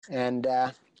And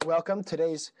welcome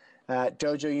today's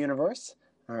Dojo Universe,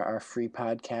 our free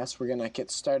podcast. We're going to get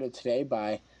started today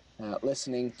by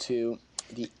listening to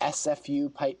the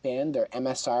SFU Pipe Band, their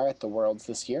MSR at the Worlds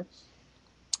this year.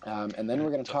 And then we're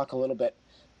going to talk a little bit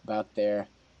about their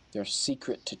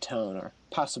secret to tone, or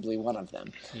possibly one of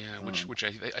them. Yeah, which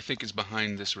I think is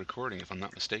behind this recording, if I'm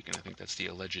not mistaken. I think that's the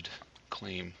alleged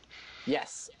claim.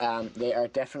 Yes, they are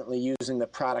definitely using the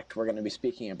product we're going to be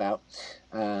speaking about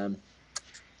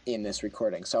in this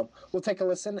recording. So we'll take a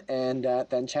listen and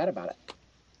then chat about it.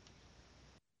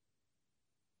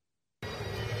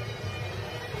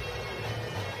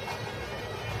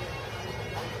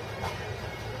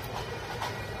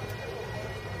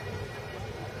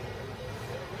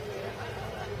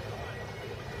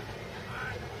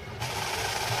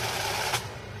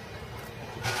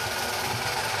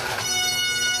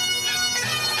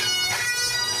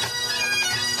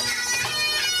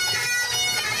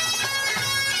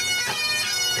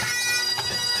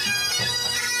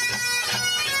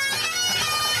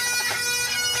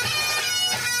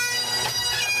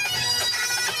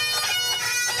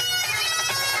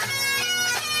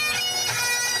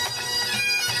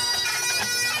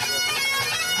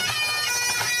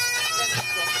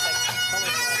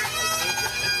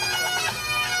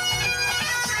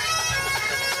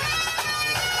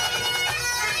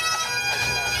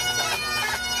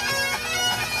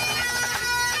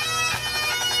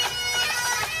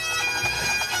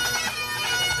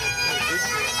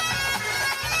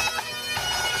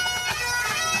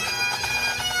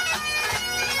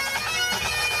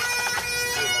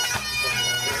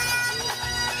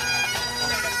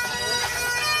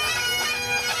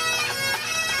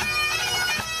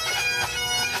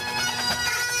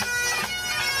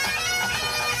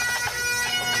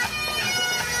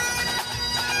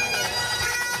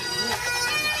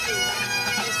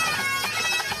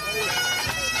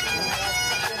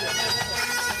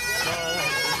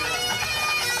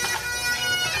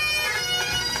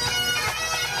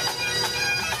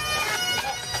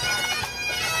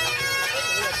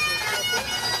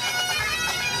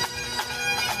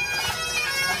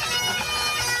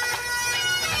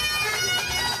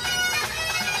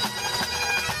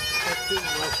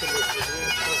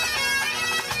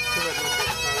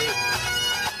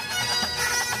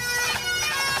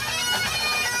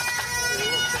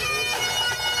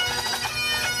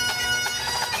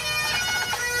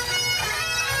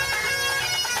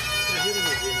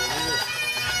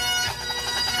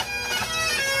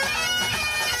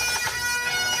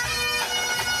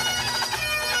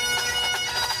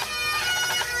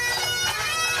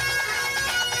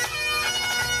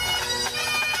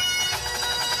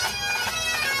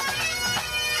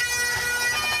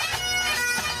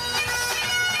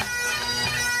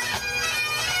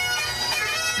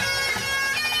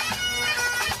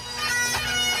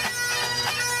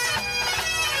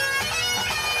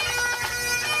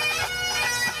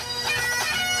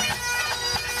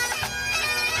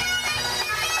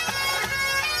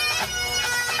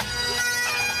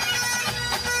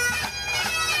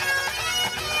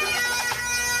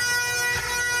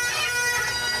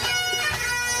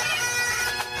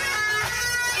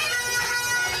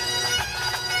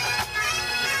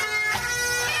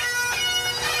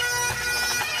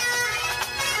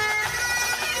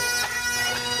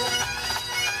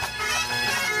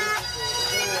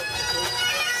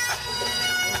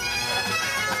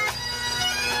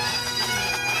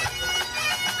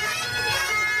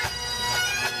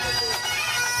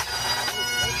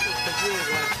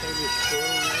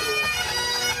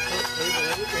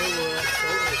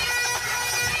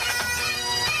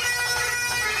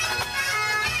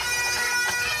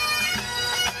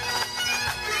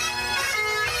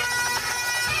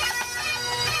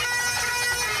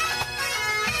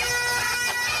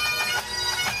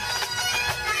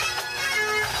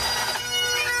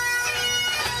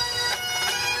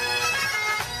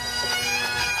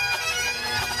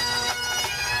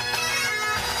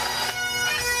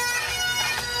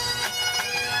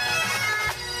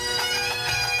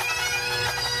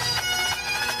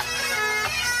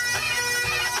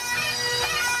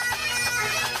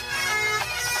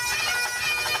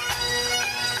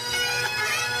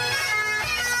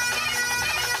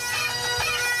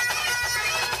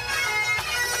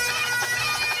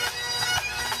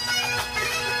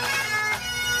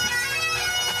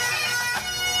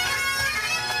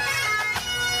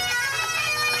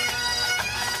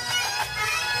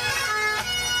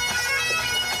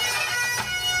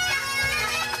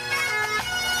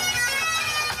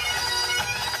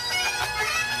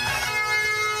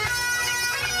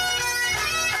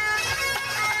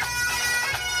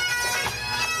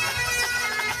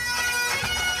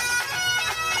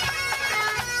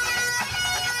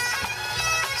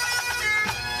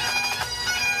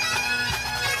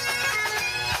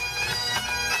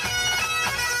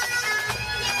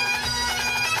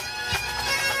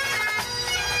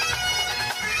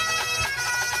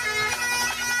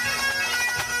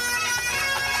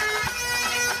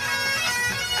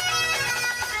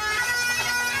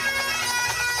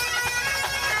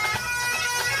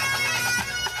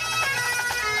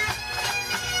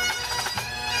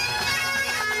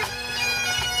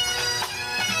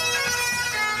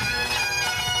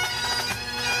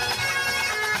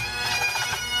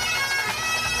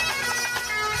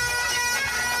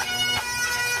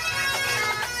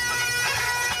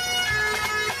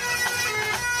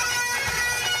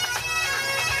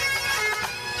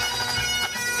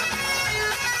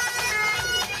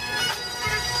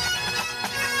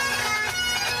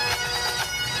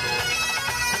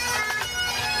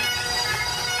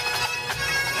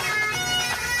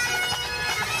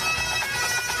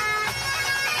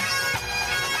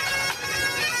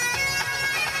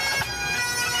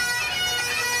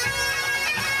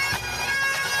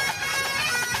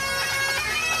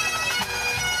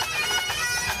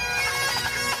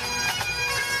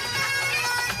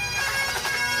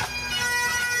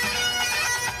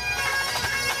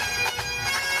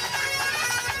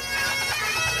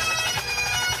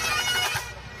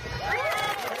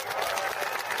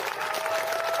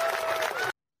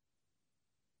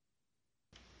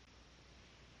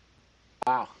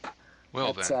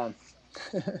 Well, that's, then.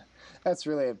 that's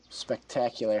really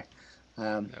spectacular.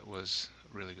 That was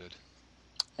really good.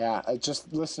 Yeah,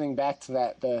 just listening back to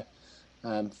that, the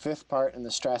fifth part in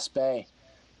the Stress Bay,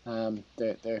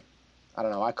 they're I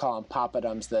don't know, I call them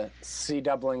poppadums, the C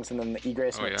doublings and then the E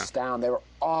grace mixed down. They were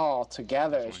all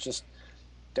together. Definitely. It's just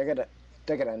digga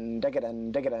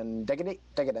digga.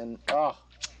 Oh,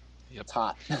 Yep. it's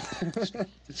hot.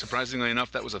 Surprisingly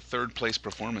enough, that was a third place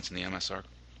performance in the MSR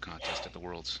contest at the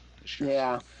Worlds this year.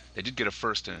 Yeah. So they did get a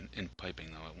first in piping,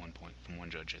 though, at one point from one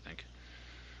judge, I think.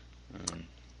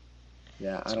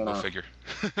 Yeah, so I don't know. Go figure.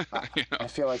 I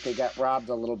feel like they got robbed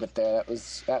a little bit there.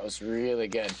 That was really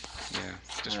good. Yeah,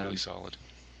 just really solid.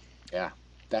 Yeah,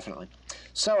 definitely.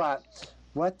 So,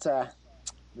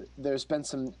 there's been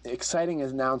some exciting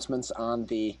announcements on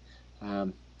the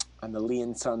Lee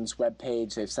and Sons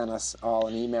webpage. They've sent us all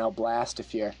an email blast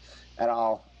if you're at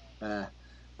all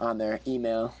on their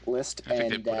email list. I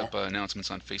think they put up announcements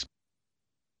on Facebook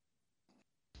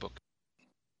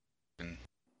and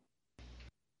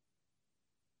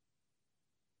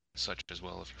such as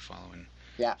well if you're following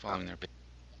their page.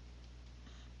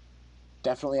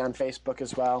 Definitely on Facebook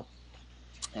as well.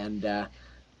 And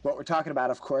what we're talking about,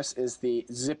 of course, is the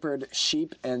zippered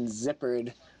sheep and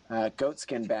zippered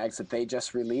goatskin bags that they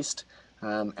just released,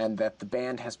 and that the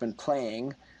band has been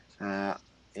playing. That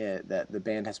the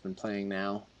band has been playing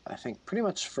now, I think, pretty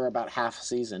much for about half a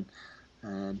season,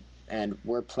 and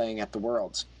we're playing at the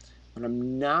Worlds. What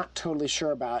I'm not totally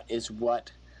sure about is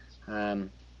what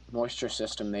moisture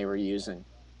system they were using,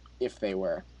 if they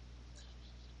were.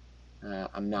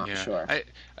 I'm not sure.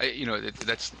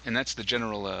 That's the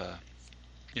general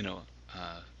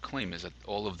claim is that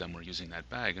all of them were using that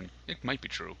bag, and it might be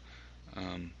true,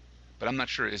 but I'm not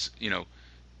sure.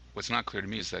 What's not clear to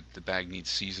me is that the bag needs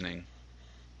seasoning,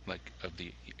 like of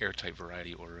the airtight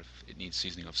variety, or if it needs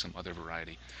seasoning of some other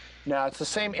variety. No, it's the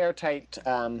same airtight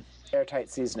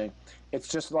seasoning. It's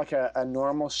just like a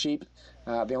normal sheep.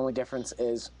 The only difference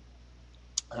is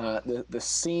the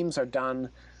seams are done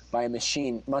by a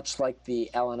machine, much like the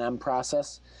L&M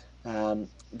process.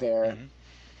 They're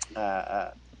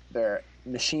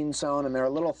machine sewn, and they're a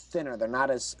little thinner. They're not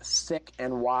as thick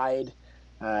and wide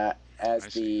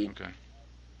as a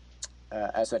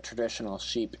traditional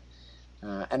sheep.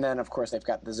 And then, of course, they've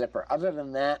got the zipper. Other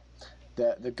than that,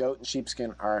 the goat and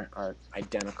sheepskin are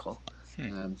identical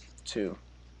to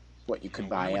what you could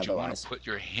buy otherwise. You want to put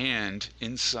your hand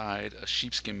inside a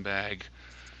sheepskin bag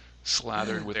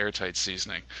slathered with airtight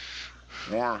seasoning?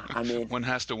 Yeah, I mean, one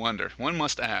has to wonder. One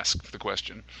must ask the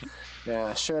question. Yeah,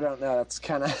 I sure don't know. That's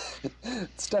kind of,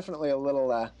 it's definitely a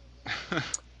little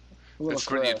That's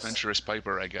for the adventurous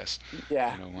piper, I guess.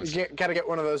 Yeah, you got to get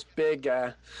one of those big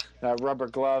rubber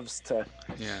gloves to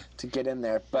get in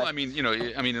there. But well,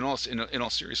 in all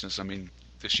seriousness,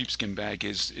 the sheepskin bag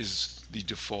is the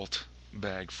default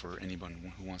bag for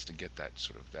anyone who wants to get that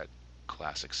sort of that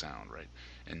classic sound, right?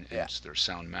 And their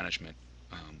sound management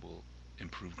will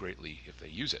improve greatly if they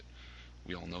use it.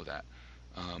 We all know that.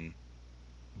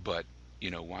 But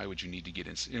why would you need to get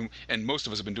in? And most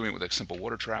of us have been doing it with a simple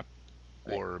water trap,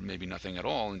 or maybe nothing at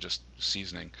all, and just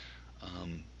seasoning.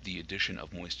 The addition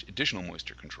of additional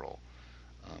moisture control,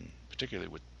 particularly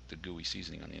with the gooey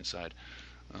seasoning on the inside,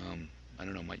 I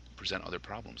don't know, might present other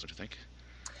problems, don't you think?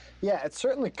 Yeah, it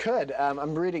certainly could.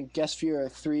 I'm reading Guest Viewer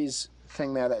 3's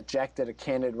thing there that Jack did a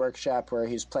candid workshop where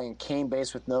he's playing cane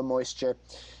bass with no moisture,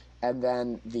 and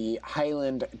then the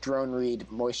Highland drone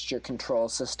reed moisture control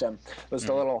system was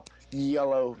the little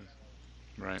yellow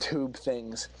tube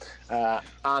things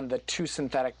on the two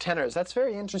synthetic tenors. That's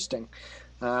very interesting.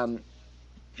 So,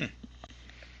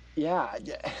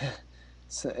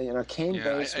 cane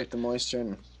bass with the moisture.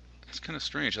 And it's kind of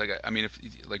strange.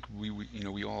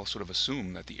 We all sort of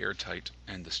assume that the airtight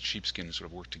and the sheepskin sort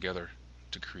of work together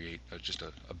to create just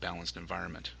a balanced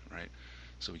environment, right?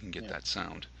 So we can get that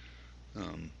sound.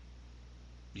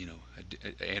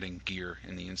 Adding gear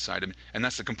in the inside, and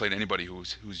that's the complaint. Anybody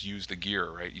who's used the gear,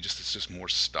 right? It's just more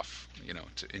stuff,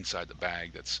 to inside the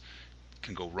bag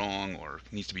can go wrong or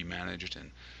needs to be managed,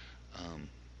 and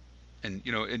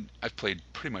I've played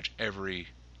pretty much every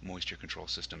moisture control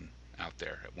system out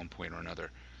there at one point or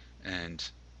another, and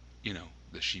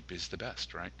the sheep is the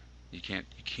best, right? You can't.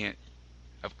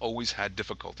 I've always had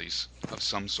difficulties of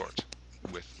some sort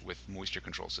with moisture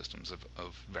control systems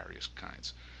of various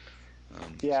kinds.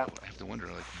 So I have to wonder,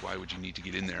 why would you need to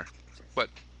get in there? But,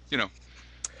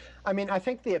 I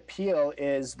think the appeal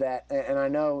is that, and I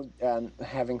know,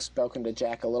 having spoken to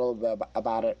Jack a little bit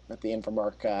about it at the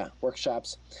Informark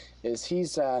workshops, is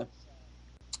he's,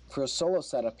 for a solo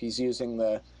setup, he's using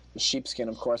the sheepskin,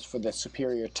 of course, for the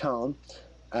superior tone,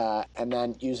 and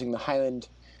then using the Highland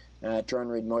drone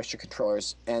reed moisture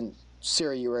controllers. And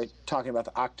Siri, you were talking about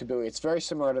the Octobuoy. It's very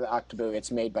similar to the Octobuoy.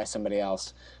 It's made by somebody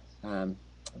else, the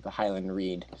Highland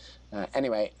reed.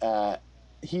 Anyway,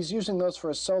 he's using those for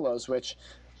his solos, which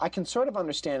I can sort of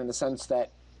understand in the sense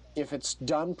that if it's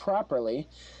done properly,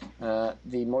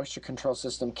 the moisture control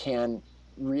system can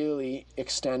really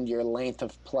extend your length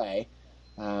of play,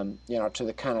 to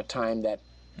the kind of time that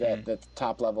the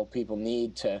top level people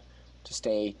need to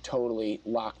stay totally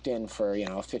locked in for, a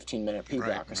 15-minute P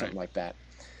block or something like that.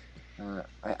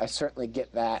 I certainly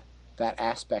get that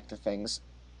aspect of things,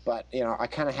 but I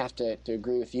kind of have to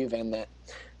agree with you, Vin, that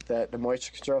the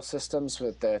moisture control systems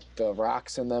with the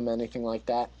rocks in them, anything like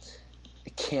that,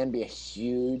 it can be a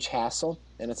huge hassle,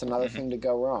 and it's another thing to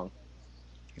go wrong.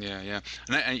 Yeah.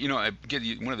 And I get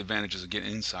one of the advantages of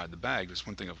getting inside the bag. There's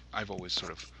one thing I've always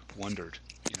sort of wondered,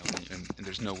 and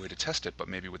there's no way to test it, but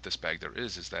maybe with this bag there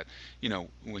is that,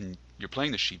 when you're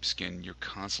playing the sheepskin, you're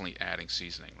constantly adding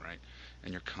seasoning, right?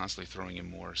 And you're constantly throwing in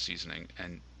more seasoning,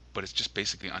 but it's just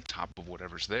basically on top of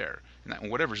whatever's there.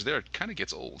 And whatever's there kind of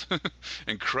gets old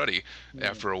and cruddy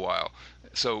after a while.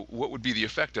 So what would be the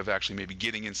effect of actually maybe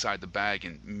getting inside the bag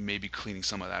and maybe cleaning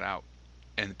some of that out,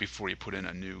 and before you put in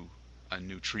a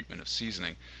new treatment of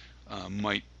seasoning,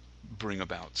 might bring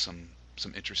about some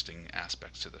interesting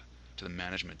aspects to the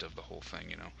management of the whole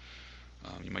thing.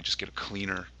 You might just get a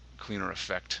cleaner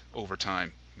effect over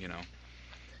time.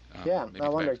 I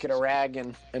wonder, get a rag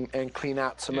and clean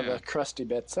out some of the crusty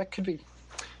bits. That could be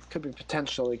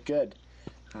potentially good.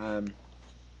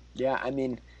 I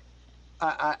mean,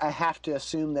 I have to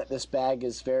assume that this bag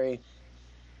is very,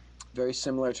 very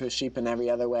similar to a sheep in every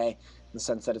other way, in the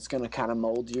sense that it's going to kind of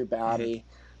mold your body.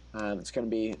 It's going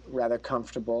to be rather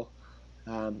comfortable.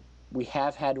 We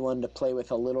have had one to play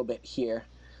with a little bit here.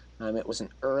 It was an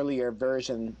earlier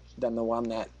version than the one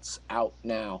that's out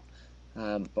now,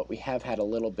 but we have had a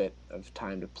little bit of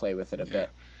time to play with it a bit.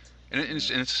 And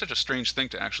it's such a strange thing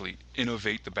to actually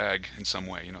innovate the bag in some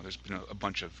way. There's been a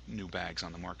bunch of new bags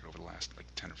on the market over the last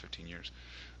 10 or 15 years,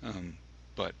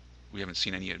 but we haven't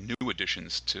seen any new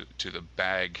additions to the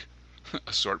bag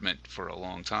assortment for a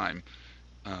long time.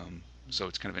 So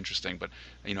it's kind of interesting. But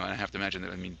and I have to imagine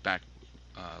that back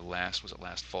last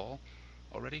fall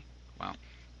already? Wow,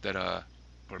 that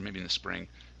or maybe in the spring,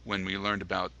 when we learned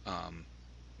about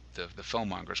the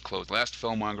Fellmongers closed. Last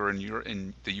Fellmonger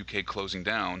in the UK closing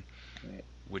down, right,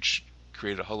 which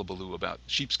created a hullabaloo about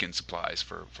sheepskin supplies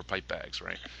for pipe bags,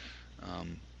 right?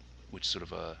 Which sort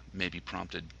of maybe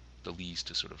prompted the Lees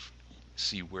to sort of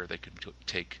see where they could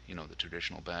take the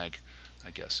traditional bag,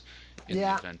 I guess, in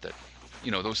the event that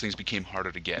those things became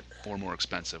harder to get or more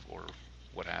expensive or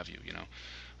what have you.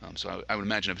 So I would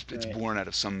imagine it's born out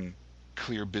of some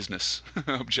clear business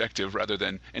objective rather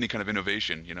than any kind of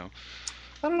innovation.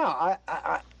 I don't know.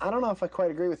 I don't know if I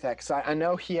quite agree with that, because I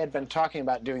know he had been talking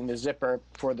about doing the zipper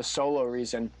for the solo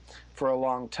reason for a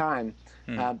long time.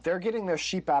 They're getting their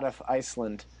sheep out of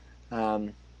Iceland.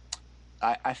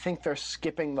 I think they're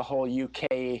skipping the whole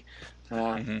UK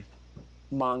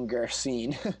monger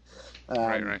scene.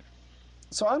 Right.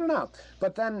 So I don't know.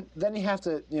 But then you have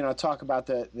to talk about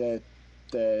the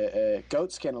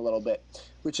goat skin a little bit,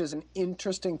 which is an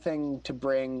interesting thing to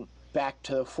bring back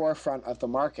to the forefront of the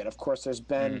market. Of course, there's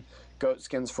been goat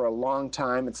skins for a long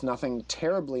time. It's nothing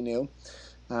terribly new.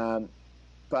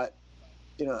 But,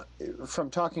 from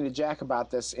talking to Jack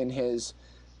about this in his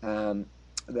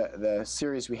the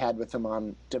series we had with him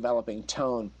on developing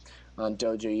tone on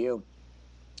Dojo U,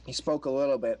 he spoke a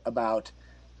little bit about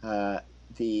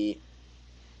the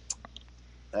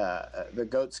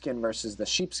goat skin versus the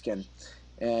sheepskin.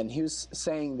 And he was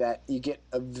saying that you get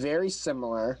a very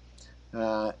similar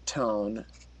tone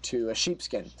to a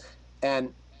sheepskin,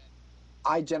 and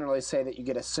I generally say that you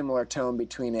get a similar tone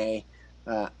between a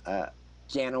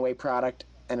Ganaway product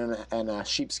and a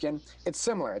sheepskin. It's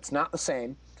similar. It's not the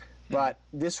same, but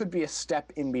this would be a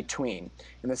step in between,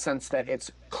 in the sense that it's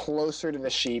closer to the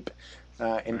sheep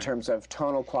in terms of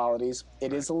tonal qualities.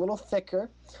 It is a little thicker,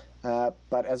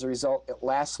 but as a result, it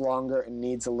lasts longer and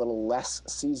needs a little less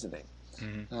seasoning.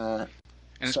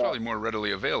 And it's probably more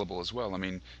readily available as well.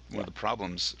 One of the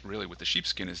problems really with the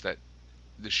sheepskin is that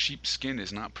the sheepskin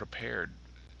is not prepared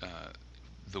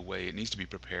the way it needs to be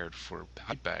prepared for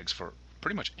pipe bags, for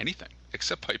pretty much anything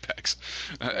except pipe bags.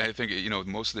 I think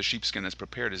most of the sheepskin that's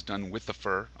prepared is done with the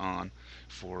fur on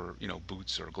for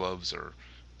boots or gloves or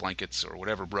blankets or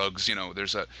whatever, rugs.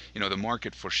 There's the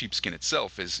market for sheepskin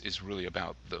itself is really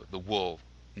about the wool,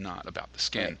 not about the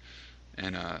skin,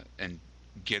 and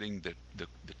getting the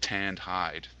tanned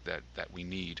hide that we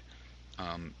need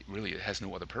really it has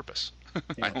no other purpose. I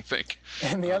Yeah. don't think.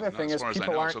 And the other Not thing as is far as I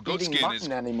people know. aren't So goat eating skin is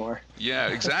mutton anymore. yeah,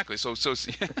 exactly. So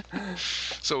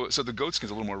the goat skin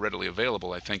is a little more readily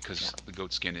available, I think, Yeah. because the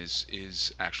goat skin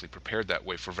is actually prepared that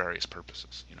way for various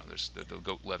purposes. There's the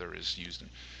goat leather is used in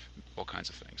all kinds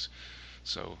of things.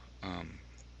 So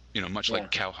much Yeah.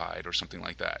 like cowhide or something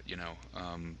like that.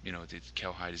 The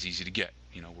cowhide is easy to get.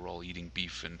 We're all eating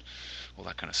beef and all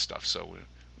that kind of stuff, so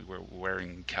we're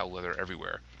wearing cow leather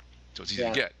everywhere. So it's easy to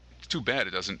Yeah. get. It's too bad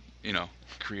it doesn't,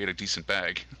 create a decent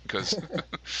bag because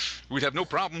we'd have no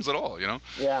problems at all.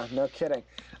 Yeah, no kidding.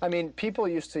 I mean, people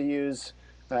used to use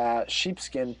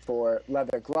sheepskin for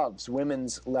leather gloves,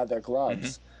 women's leather Hmm.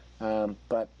 gloves,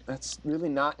 but that's really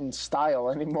not in style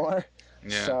anymore.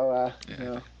 Yeah, So,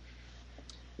 yeah.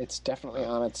 it's definitely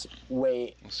Well, on its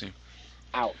way we'll see.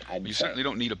 out, I'd You say. certainly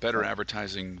don't need a better Yeah.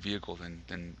 advertising vehicle than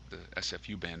the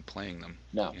SFU band playing them.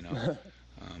 No. You know,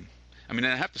 um, I mean,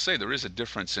 I have to say there is a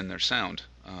difference in their sound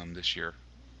this year.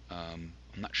 I'm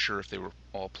not sure if they were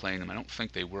all playing them. I don't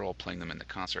think they were all playing them in the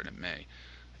concert in May.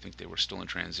 I think they were still in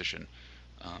transition,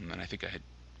 and I think I had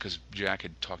because Jack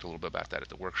had talked a little bit about that at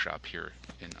the workshop here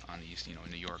on the East, in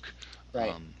New York,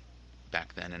 Right. um,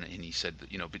 back then, and he said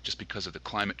that just because of the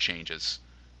climate changes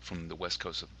from the west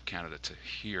coast of Canada to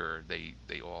here, they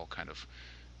all kind of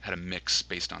had a mix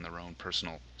based on their own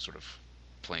personal sort of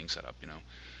playing setup.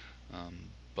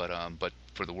 But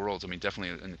for the Worlds, I mean,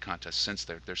 definitely in the contest since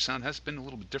their sound has been a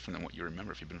little bit different than what you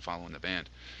remember if you've been following the band.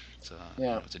 It's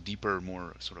Yeah. it's a deeper,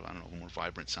 more sort of, I don't know, more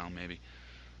vibrant sound maybe.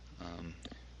 Um, I mean,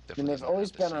 Definitely they've doesn't always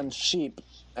have the been same. on sheep.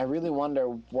 I really wonder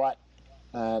what.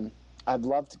 Um, I'd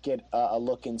love to get a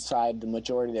look inside the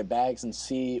majority of their bags and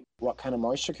see what kind of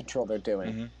moisture control they're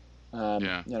doing. Hmm.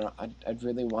 Yeah. I'd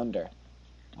really wonder.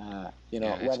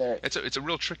 Yeah, Whether. it's a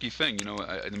real tricky thing.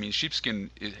 I mean,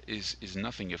 sheepskin is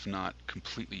nothing if not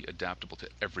completely adaptable to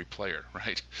every player,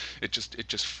 right? It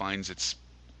just finds its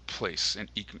place and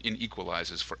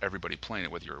equalizes for everybody playing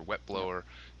it, whether you're a wet Yeah. blower,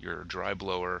 you're a dry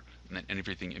blower, and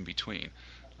everything in between.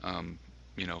 Um,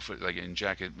 for like, and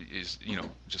Jack is,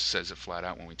 just says it flat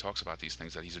out when he talks about these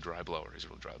things that he's a dry blower. He's a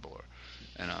real dry blower,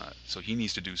 and so he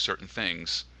needs to do certain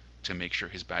things to make sure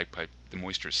his bagpipe, the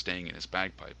moisture is staying in his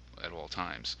bagpipe at all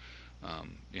times.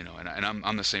 And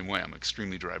I'm the same way. I'm an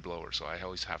extremely dry blower, so I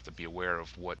always have to be aware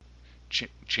of what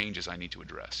changes I need to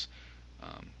address.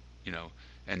 Um, you know,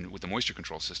 and with the moisture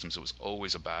control systems, it was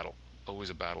always a battle,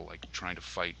 like trying to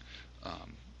fight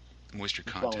um, moisture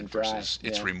Bone content dry. versus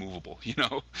it's Yeah. removable.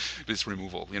 It's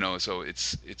removal. So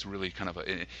it's really kind of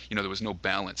there was no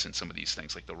balance in some of these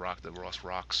things, like the Ross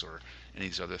rocks or any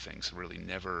of these other things. Really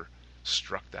never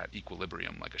struck that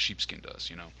equilibrium like a sheepskin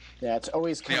does. Yeah. It's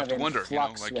always You kind have of to in wonder,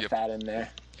 flux like with that in there.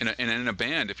 in a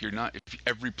band, if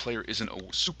every player isn't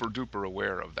super duper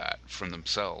aware of that from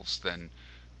themselves, then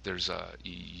there's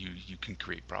you can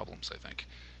create problems. I think,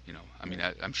 I mean,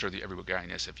 I'm sure every guy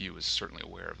in SFU is certainly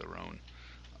aware of their own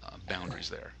boundaries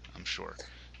there. I'm sure,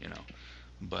 you know,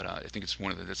 but I think it's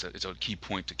it's a key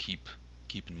point to keep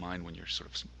in mind when you're sort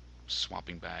of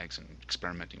swapping bags and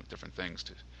experimenting with different things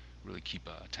to really keep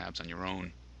tabs on your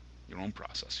own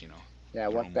process. Yeah,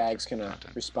 Your what own moisture bag's going to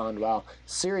content. respond well?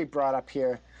 Siri brought up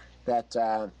here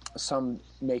that some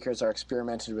makers are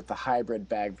experimented with the hybrid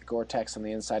bag, the Gore-Tex on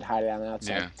the inside, hide it on the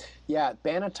outside. Yeah,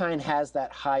 Bannatyne has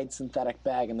that hide synthetic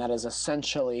bag, and that is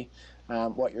essentially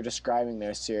what you're describing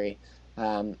there, Siri.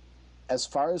 As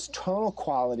far as tonal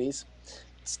qualities,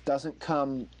 it doesn't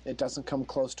come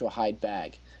close to a hide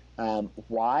bag.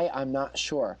 Why? I'm not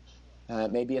sure.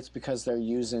 Maybe it's because they're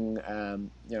using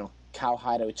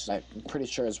cowhide, which I'm pretty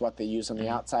sure is what they use on the Mhm.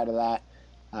 outside of that,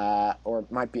 or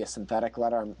it might be a synthetic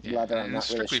leather. Yeah, I'm and not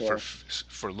really strictly sure.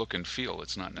 for look and feel.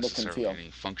 It's not Look and necessarily feel.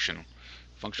 any functional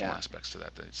Yeah, aspects to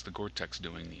that. It's the Gore-Tex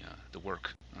doing the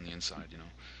work on the inside.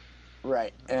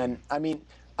 right. And I mean,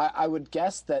 I would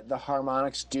guess that the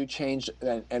harmonics do change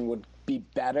and would be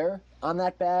better on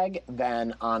that bag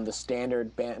than on the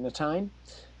standard Bannatyne.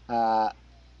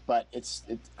 But it's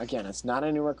again, it's not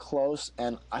anywhere close.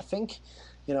 And I think,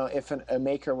 if a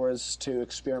maker was to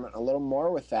experiment a little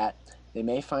more with that, they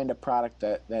may find a product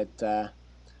that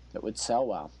would sell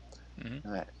well.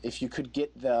 Hmm. If you could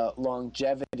get the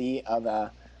longevity of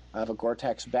a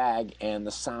Gore-Tex bag and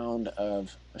the sound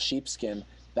of a sheepskin,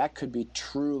 that could be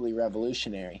truly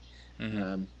revolutionary. Hmm.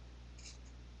 Um,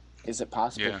 is it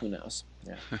possible? Yeah. Who knows?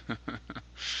 Yeah.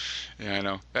 Yeah, I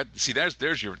know.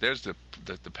 There's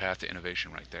the path to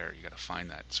innovation right there. You got to find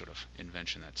that sort of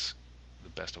invention that's the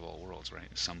best of all worlds, right?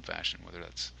 In some fashion, whether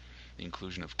that's the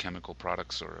inclusion of chemical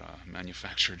products or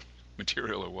manufactured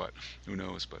material or what, who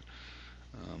knows? But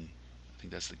I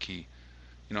think that's the key.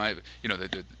 I, the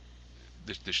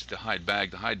the hide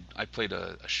bag. The hide. I played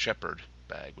a Shepherd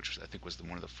bag, which I think was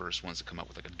one of the first ones to come out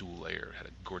with like a dual layer. It had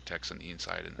a Gore-Tex on the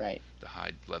inside and Right. the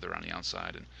hide leather on the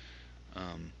outside, and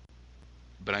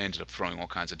but I ended up throwing all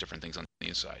kinds of different things on the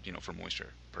inside, for moisture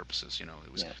purposes.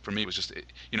 It was for me. It was just,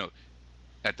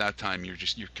 at that time you're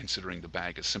considering the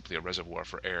bag as simply a reservoir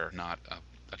for air, not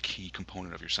a key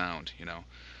component of your sound.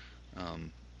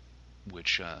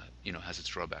 Which has its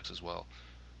drawbacks as well.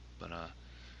 But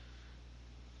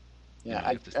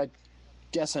I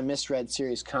guess I misread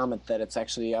Siri's comment that it's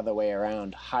actually the other way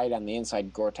around. Hide on the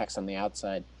inside, Gore-Tex on the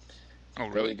outside. Oh,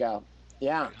 really? There you go.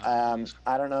 Yeah.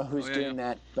 I don't know who's doing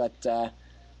that, but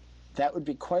that would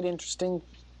be quite interesting.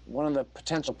 One of the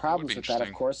potential problems with that,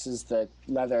 of course, is the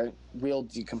leather will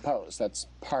decompose. That's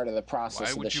part of the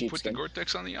process of the sheepskin. Why would you put the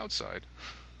Gore-Tex on the outside?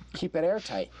 Keep it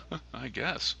airtight. I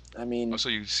guess. I mean... so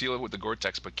you seal it with the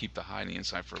Gore-Tex, but keep the hide on the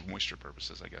inside for moisture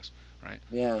purposes, I guess, right?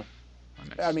 Yeah.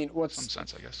 That makes some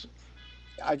sense, I guess.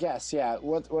 I guess, yeah.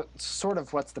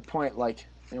 What's the point? Like,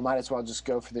 you might as well just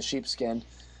go for the sheepskin,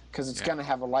 because it's going to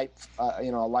have a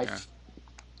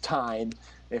lifetime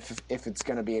if it's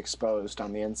going to be exposed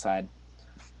on the inside.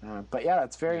 But yeah,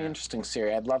 it's very interesting,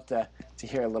 Siri. I'd love to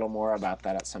hear a little more about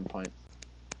that at some point.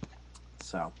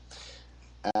 So,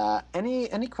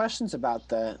 any questions about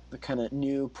the kind of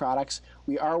new products?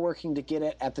 We are working to get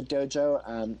it at the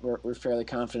dojo. We're fairly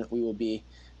confident we will be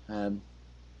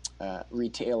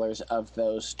retailers of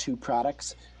those two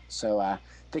products. So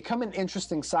they come in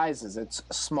interesting sizes. It's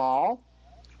small,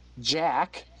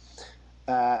 Jack,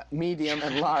 medium,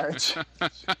 and large.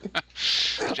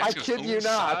 I kid you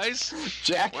not. Size?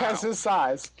 Jack has his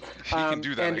size. He can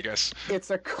do that, I guess. It's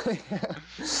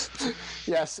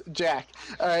yes, Jack.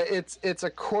 It's a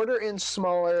 1/4 inch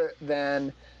smaller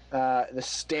than the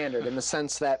standard, in the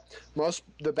sense that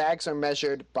the bags are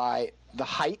measured by the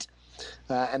height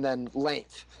and then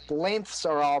length. The lengths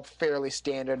are all fairly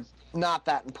standard, not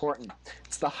that important.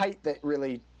 It's the height that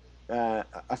really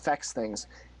affects things.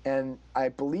 And I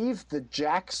believe the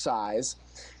Jack size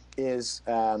is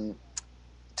 10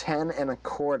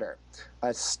 1/4.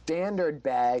 A standard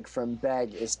bag from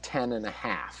Beg is 10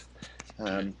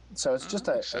 1/2. So it's just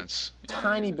a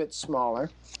tiny bit smaller.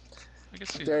 I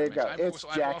guess there you go. It's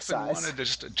Jack size.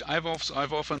 I've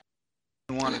often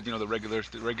wanted, the regular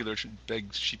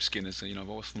Beg sheepskin is, I've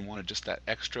often wanted just that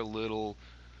extra little,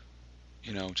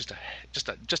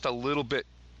 just a little bit.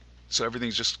 So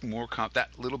everything's just that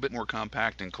little bit more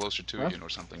compact and closer to you, or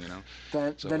something,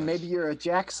 Then maybe you're a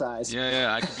Jack size.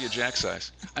 Yeah, I could be a Jack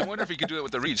size. I wonder if you could do it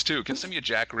with the reeds too. Can send me a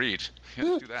Jack reed?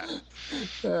 Yeah, do that.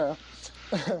 Yeah,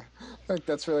 I think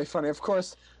that's really funny. Of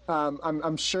course,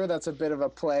 I'm sure that's a bit of a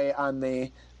play on the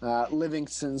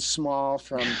Livingston Small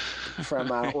from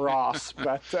Ross,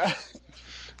 but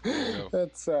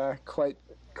that's quite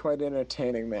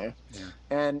entertaining there. Yeah.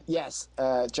 And yes,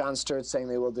 John Stewart's saying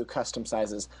they will do custom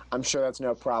sizes. I'm sure that's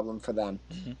no problem for them.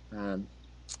 Mm-hmm.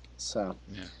 So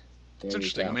yeah, it's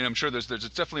interesting. I mean, I'm sure there's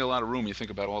definitely a lot of room. You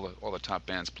think about all the top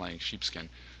bands playing sheepskin.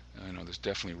 There's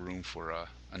definitely room for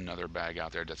another bag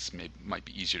out there that's might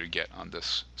be easier to get on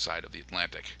this side of the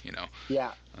Atlantic.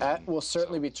 Yeah, that will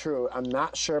certainly be true. I'm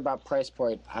not sure about price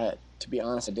point. To be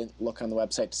honest, I didn't look on the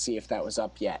website to see if that was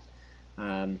up yet.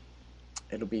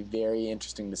 It'll be very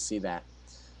interesting to see that.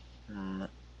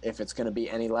 If it's going to be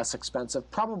any less expensive,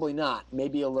 probably not.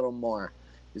 Maybe a little more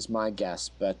is my guess,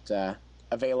 but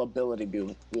availability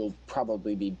will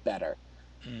probably be better,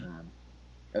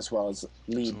 as well as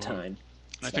lead time.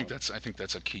 And I think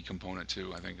that's a key component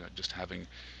too. I think just having,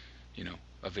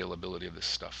 availability of this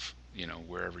stuff,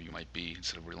 wherever you might be,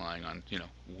 instead of relying on,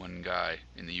 one guy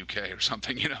in the UK or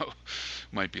something,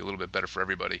 might be a little bit better for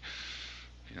everybody,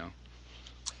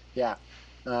 Yeah.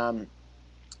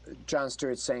 John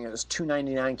Stewart's saying it was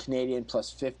 $299 Canadian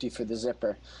plus $50 for the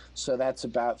zipper, so that's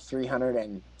about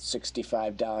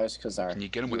 $365 because our Can you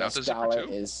get them without the dollar zipper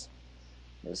too? is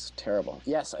terrible.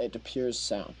 Yes, it appears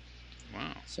so.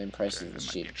 Wow. Same price as the that sheep.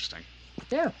 Might be interesting.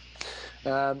 Yeah.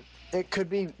 It could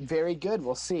be very good.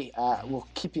 We'll see. We'll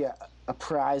keep you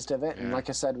apprised of it. Yeah. And like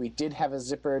I said, we did have a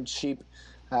zippered sheep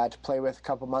to play with a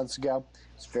couple months ago.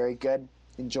 It's very good.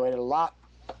 Enjoyed it a lot.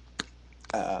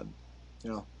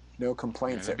 No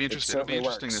complaints. Yeah, it'll be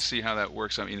interesting to see how that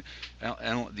works. I mean,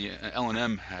 the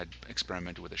L&M had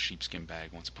experimented with a sheepskin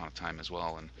bag once upon a time as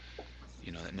well, and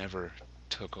that never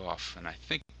took off. And I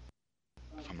think,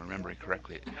 if I'm remembering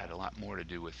correctly, it had a lot more to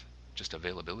do with just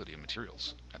availability of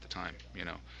materials at the time.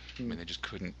 I mean, they just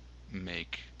couldn't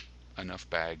make enough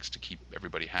bags to keep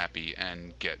everybody happy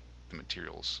and get the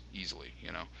materials easily.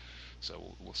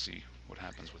 So we'll see what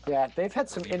happens with that. Yeah, they've had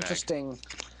some interesting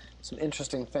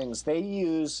things. They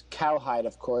use cowhide,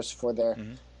 of course, for their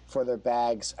for their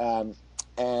bags,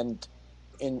 and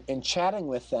in chatting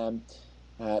with them,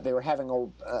 they were having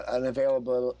an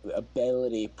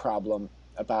availability problem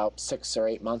about 6 or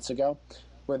 8 months ago,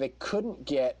 where they couldn't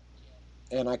get,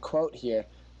 and I quote here,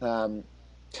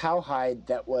 cowhide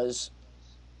that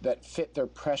fit their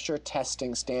pressure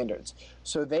testing standards.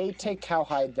 So they take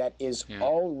cowhide that is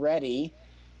already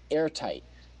airtight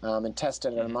and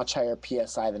tested at a much higher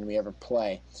PSI than we ever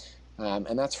play.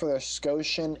 And that's for their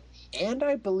Scotian and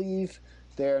I believe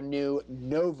their new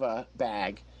Nova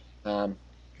bag,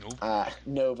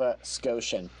 Nova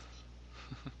Scotian.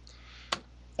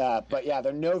 But yeah,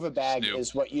 their Nova bag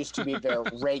is what used to be their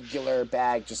regular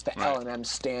bag, just the L&M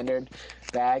standard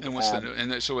bag. And what's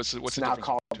what's the now difference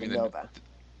called between the Nova?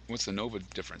 What's the Nova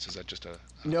difference? Is that just a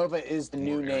Nova is the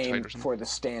new name for the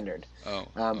standard.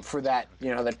 For that,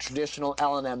 the traditional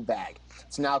L&M bag.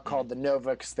 It's now called the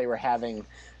Nova because they were having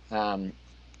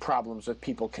problems with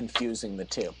people confusing the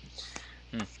two.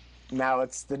 Now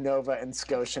it's the Nova and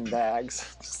Scotian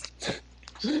bags.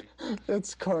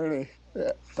 It's corny.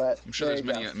 Yeah, but I'm sure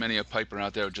there's many a piper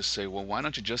out there who just say, well, why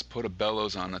don't you just put a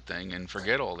bellows on the thing and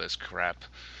forget all this crap?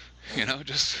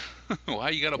 Just why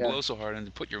you gotta blow so hard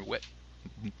and put your wet,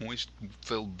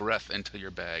 moist-filled breath into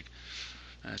your bag?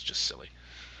 That's just silly.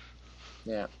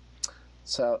 Yeah.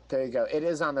 So there you go. It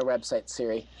is on their website,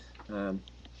 Siri.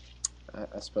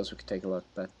 I suppose we could take a look,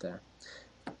 but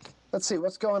let's see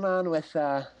what's going on with.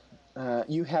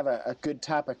 You have a good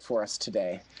topic for us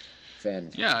today, Finn.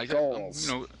 Yeah,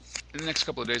 goals. In the next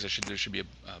couple of days, there should be a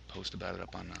post about it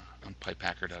up on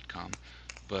pipehacker.com.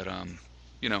 But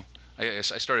I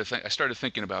started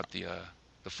thinking about the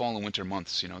fall and winter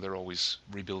months. They're always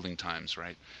rebuilding times,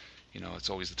 right? It's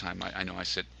always the time I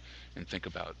sit and think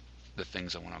about the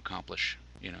things I want to accomplish,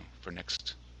 for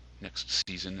next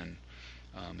season, and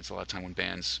it's a lot of time when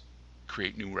bands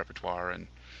create new repertoire and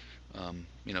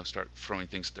start throwing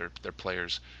things at their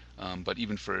players. But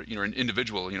even for an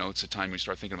individual, it's a time you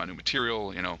start thinking about new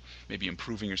material, maybe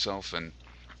improving yourself and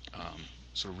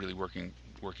sort of really working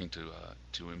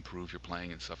to improve your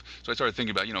playing and stuff. So I started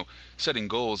thinking about setting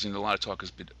goals. A lot of talk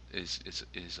is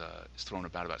thrown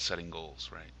about setting goals,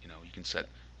 right? You can set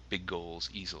big goals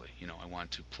easily. I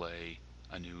want to play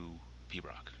a new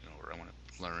P-Rock, or I want to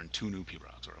learn 2 new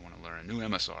P-Rocks, or I want to learn a new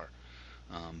MSR.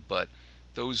 But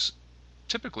those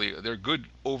typically they're good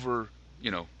over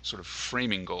sort of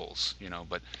framing goals,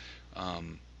 but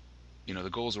the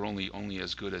goals are only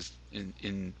as good as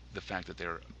in the fact that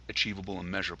they're achievable and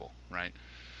measurable, right?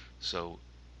 So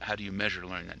how do you measure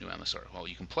learning that new MSR? Well,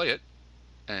 you can play it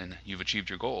and you've achieved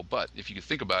your goal, but if you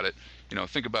think about it,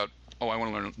 think about, I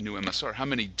want to learn a new MSR. How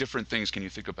many different things can you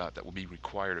think about that will be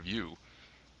required of you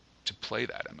to play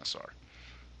that MSR?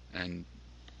 And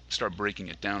start breaking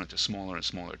it down into smaller and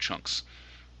smaller chunks.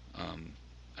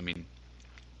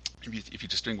 If you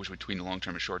distinguish between the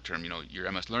long-term and short-term,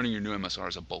 learning your new MSR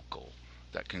is a bulk goal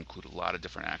that can include a lot of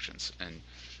different actions, and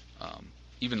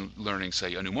even learning,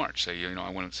 say, a new march. Say, I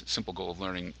want a simple goal of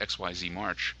learning XYZ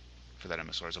march for that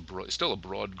MSR is still a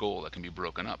broad goal that can be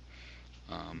broken up.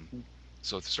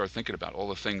 So start thinking about all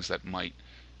the things that might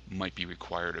be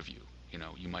required of you.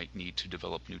 You might need to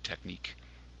develop new technique.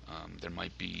 There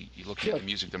might be, you look at the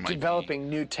music, there might developing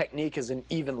new technique is an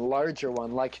even larger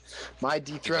one. Like my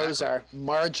D throws are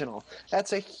marginal.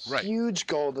 That's a huge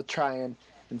goal to try and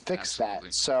fix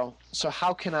that. So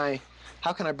how can I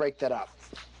break that up?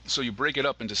 So you break it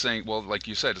up into saying, well, like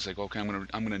you said, it's like, okay, I'm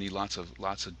gonna need lots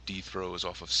of D throws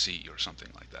off of C or something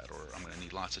like that, or I'm gonna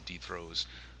need lots of D throws.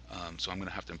 So I'm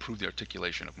gonna have to improve the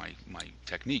articulation of my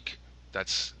technique.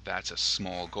 That's a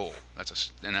small goal.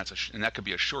 And that could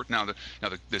be a short.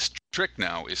 This trick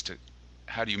now is to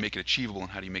how do you make it achievable and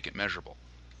how do you make it measurable?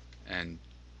 And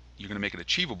you're going to make it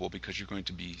achievable because you're going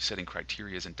to be setting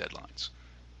criterias and deadlines.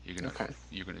 You're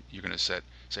going to say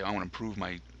I want to improve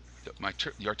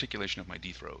the articulation of my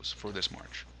D throws for this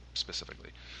march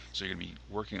specifically. So you're going to be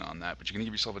working on that, but you're going to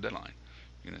give yourself a deadline.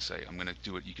 You're going to say I'm going to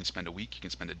do it. You can spend a week, you can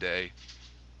spend a day,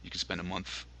 you can spend a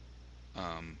month.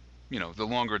 The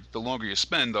longer you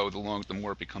spend, though, the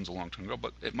more it becomes a long-term goal.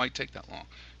 But it might take that long.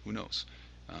 Who knows?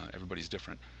 Everybody's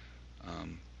different.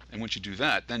 And once you do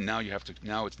that, then now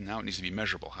it needs to be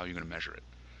measurable. How are you going to measure it?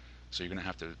 So you're going to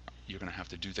have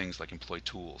to do things like employ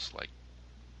tools like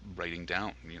writing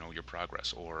down, your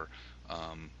progress, or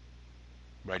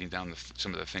writing down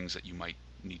some of the things that you might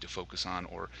need to focus on,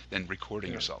 or then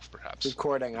recording yourself, perhaps.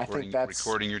 I think that's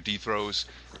recording your D throws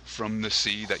from the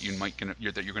C that you're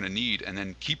going to need, and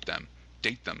then keep them,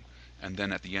 date them, and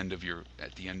then at the end of your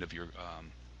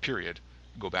period,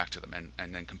 go back to them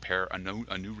and then compare a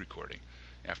new recording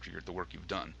after the work you've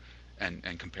done,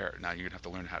 and compare it. Now you're gonna have to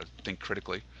learn how to think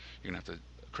critically. You're gonna have to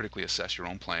critically assess your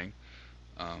own playing,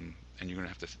 and you're going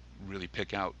to have to really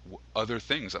pick out other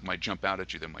things that might jump out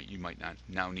at you that you might not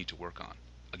now need to work on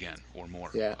again or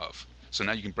more of. So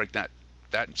now you can break that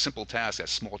simple task, that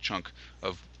small chunk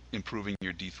of improving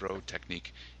your deep throw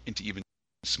technique, into even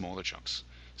smaller chunks.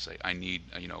 Say, I need,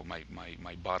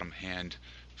 my bottom hand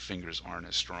fingers aren't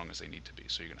as strong as they need to be,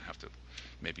 so you're going to have to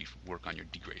maybe work on your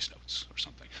degrace notes or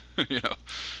something.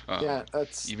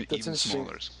 That's even interesting.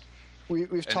 smaller.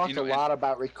 We've talked a lot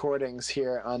about recordings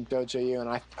here on Dojo U,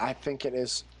 and I think it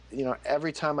is,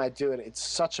 every time I do it, it's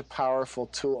such a powerful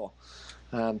tool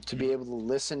to be able to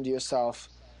listen to yourself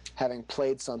having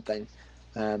played something.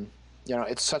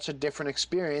 It's such a different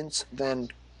experience than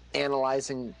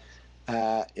analyzing,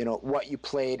 what you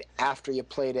played after you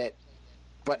played it,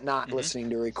 but not listening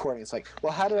to a recording. It's like,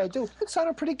 well, how did I do? It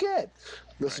sounded pretty good.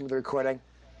 Listen to the recording.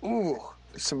 Ooh,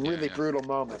 some really brutal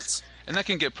moments. And that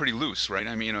can get pretty loose, right?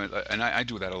 I mean, and I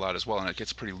do that a lot as well, and it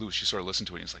gets pretty loose. You sort of listen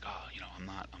to it, and it's like, oh, I'm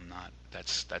not.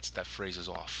 That phrase is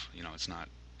off. It's not.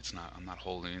 I'm not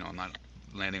holding. I'm not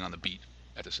landing on the beat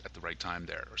at the right time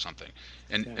there or something.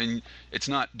 And it's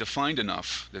not defined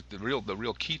enough. That the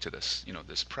real key to this,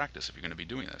 this practice, if you're going to be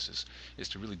doing this, is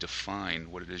to really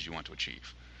define what it is you want to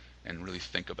achieve, and really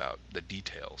think about the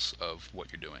details of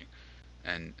what you're doing,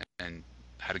 and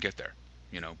how to get there.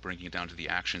 Bringing it down to the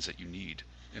actions that you need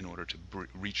in order to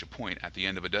reach a point at the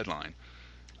end of a deadline,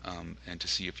 and to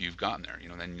see if you've gotten there.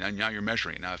 Then now you're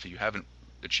measuring it. Now, if you haven't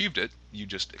achieved it, you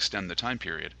just extend the time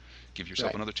period. Give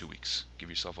yourself another 2 weeks. Give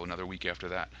yourself another week after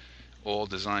that. All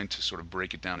designed to sort of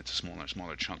break it down into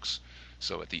smaller chunks.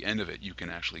 So at the end of it, you can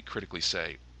actually critically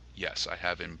say, yes, I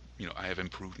have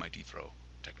improved my deep throw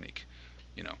technique.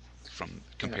 From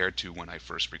compared to when I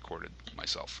first recorded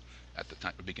myself at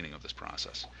the beginning of this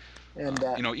process. And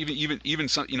even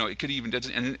some, it could even,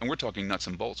 and we're talking nuts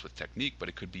and bolts with technique, but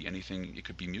it could be anything. It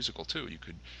could be musical too.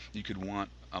 You could want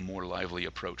a more lively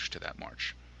approach to that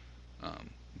march.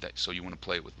 So you want to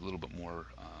play it with a little bit more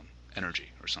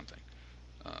energy or something.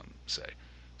 Say,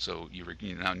 so you're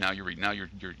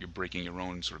breaking your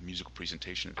own sort of musical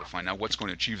presentation to find out what's going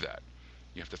to achieve that.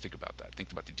 You have to think about that.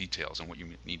 Think about the details and what you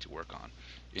need to work on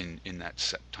in that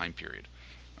set time period.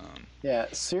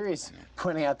 Siri's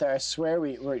pointing out there. I swear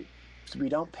we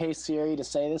don't pay Siri to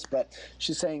say this, but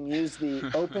she's saying use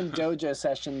the open dojo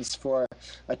sessions for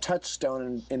a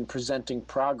touchstone in presenting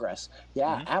progress.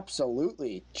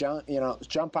 Absolutely.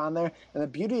 Jump on there. And the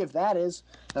beauty of that is,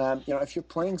 if you're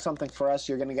playing something for us,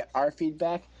 you're going to get our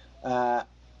feedback,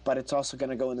 but it's also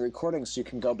going to go in the recording, so you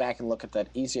can go back and look at that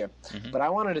easier. But I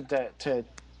wanted to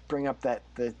bring up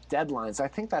the deadlines. I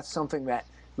think that's something that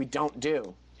we don't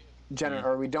do,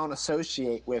 or we don't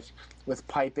associate with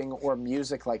piping or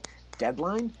music, like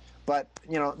deadline. But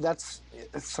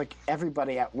it's like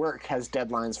everybody at work has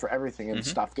deadlines for everything, and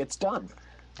stuff gets done.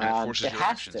 And it forces your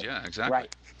actions. Yeah, exactly.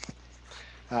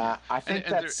 Right. I think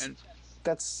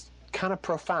that's kind of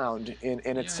profound in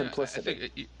its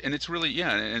simplicity. And it's really,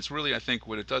 I think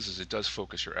what it does is it does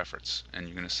focus your efforts, and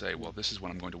you're going to say, well, this is what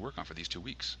I'm going to work on for these 2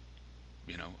 weeks.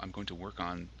 I'm going to work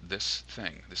on this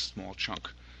thing, this small chunk,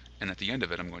 and at the end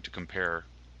of it, I'm going to compare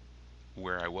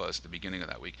where I was at the beginning of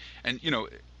that week. And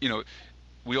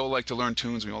we all like to learn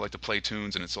tunes, we all like to play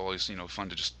tunes, and it's always fun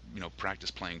to just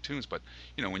practice playing tunes. But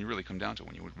when you really come down to it,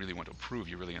 when you really want to improve,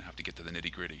 you're really going to have to get to the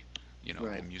nitty gritty.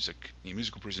 The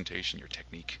musical presentation, your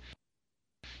technique.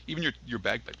 Even your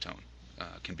bagpipe tone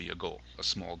can be a goal, a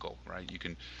small goal, right? You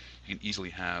can easily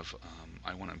have,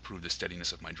 I want to improve the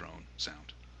steadiness of my drone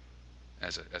sound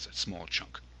as a small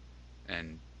chunk,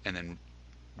 and then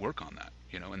work on that,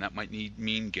 and that might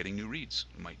mean getting new reeds.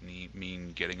 It might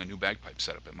mean getting a new bagpipe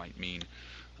setup. It might mean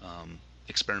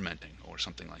experimenting or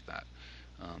something like that.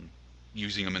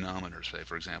 Using a manometer, say,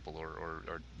 for example,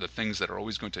 or the things that are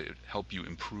always going to help you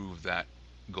improve that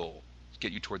goal,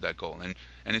 get you toward that goal.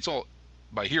 And it's all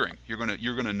by hearing. You're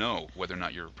gonna know whether or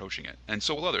not you're approaching it, and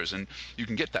so will others. And you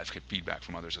can get that feedback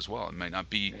from others as well. You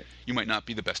might not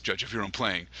be the best judge of your own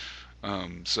playing,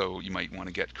 so you might want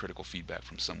to get critical feedback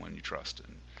from someone you trust.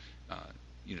 And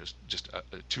just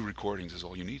 2 recordings is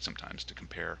all you need sometimes to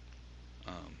compare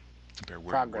where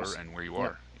progress. You were and where you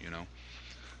are.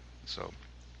 So.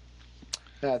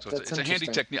 It's a handy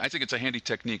technique. I think it's a handy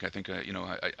technique. I think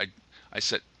I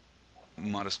set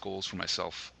modest goals for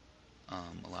myself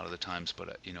a lot of the times,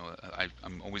 but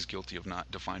I'm always guilty of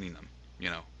not defining them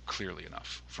clearly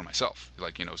enough for myself.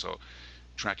 So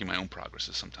tracking my own progress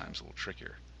is sometimes a little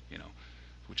trickier,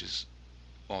 which is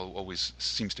always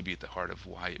seems to be at the heart of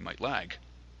why it might lag,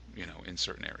 in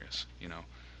certain areas,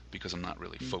 because I'm not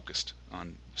really focused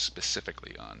on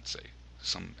specifically on, say,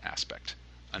 some aspect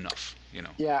enough, you know.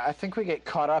 Yeah, I think we get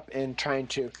caught up in trying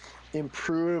to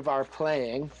improve our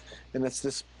playing, and it's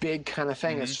this big kind of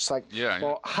thing. It's just like,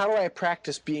 well, how do I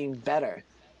practice being better?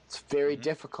 It's very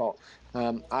difficult.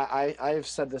 I've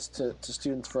said this to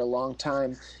students for a long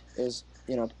time, is,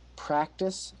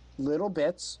 practice little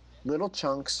bits, little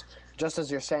chunks, just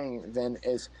as you're saying, then,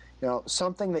 is,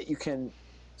 something that you can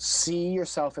see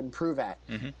yourself improve at,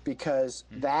 because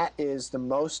that is the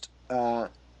most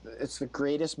it's the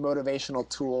greatest motivational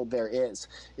tool there is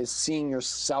seeing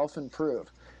yourself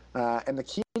improve. And the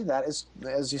key to that is,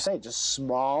 as you say, just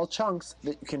small chunks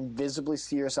that you can visibly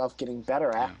see yourself getting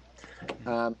better at.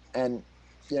 And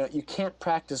you can't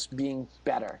practice being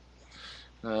better.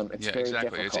 It's very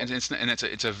exactly. difficult.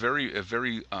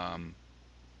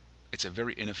 It's a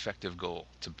very ineffective goal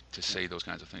to say those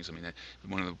kinds of things. I mean,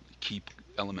 one of the key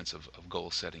elements of goal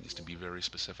setting is to be very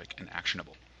specific and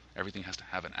actionable. Everything has to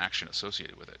have an action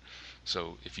associated with it.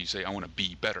 So if you say, I want to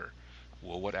be better,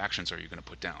 well, what actions are you going to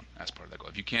put down as part of that goal?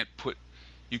 If you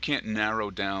can't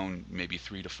narrow down maybe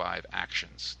 3 to 5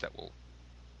 actions that will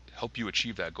help you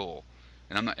achieve that goal,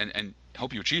 and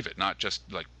help you achieve it, not just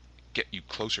like get you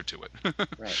closer to it.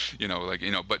 Right.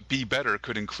 But be better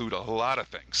could include a lot of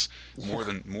things,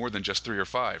 more than just 3 or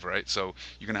 5, right? So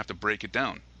you're going to have to break it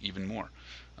down even more.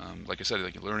 Like I said,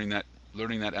 like learning that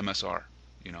MSR.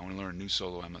 I want to learn a new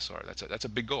solo MSR. That's a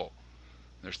big goal.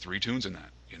 There's 3 tunes in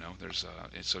that.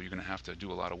 So you're going to have to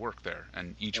do a lot of work there,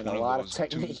 and each one of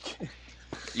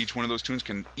those tunes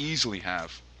can easily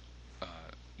have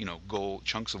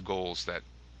chunks of goals that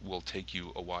will take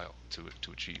you a while to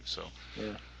achieve. So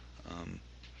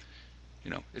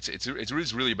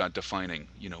it's really about defining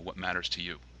what matters to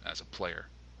you as a player,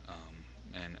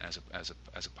 and as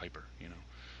a piper.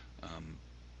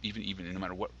 Even no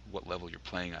matter what level you're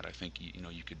playing at, I think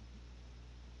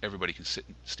everybody can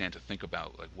stand to think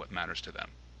about like what matters to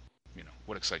them.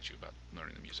 What excites you about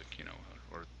learning the music,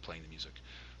 or playing the music.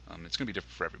 It's going to be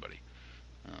different for everybody.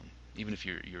 Even if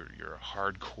you're a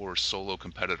hardcore solo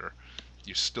competitor,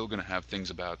 you're still going to have things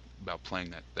about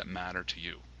playing that matter to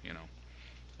you.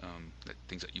 That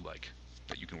things that you like,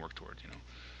 that you can work toward.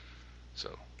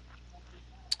 So.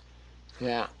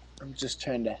 Yeah, I'm just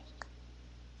trying to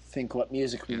think what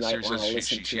music we might want to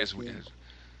listen to.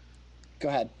 Go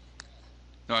ahead.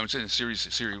 No, I'm saying Siri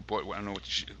bought. I don't know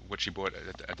what she bought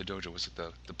at the dojo. Was it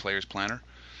the player's planner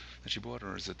that she bought,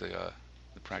 or is it the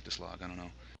practice log? I don't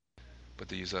know. But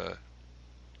these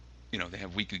they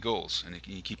have weekly goals, and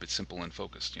you keep it simple and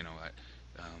focused. That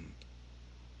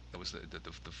was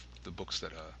the books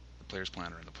that the player's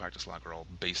planner and the practice log are all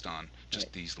based on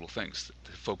just these little things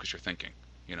to focus your thinking.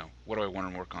 What do I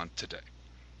want to work on today?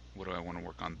 What do I want to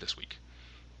work on this week?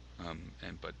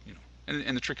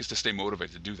 And the trick is to stay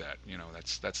motivated to do that.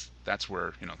 That's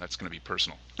where that's going to be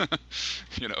personal. Oh,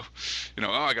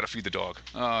 I got to feed the dog.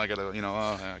 Oh, I got to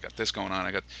I got this going on.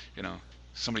 I got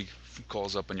somebody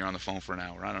calls up and you're on the phone for an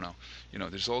hour. I don't know.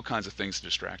 There's all kinds of things to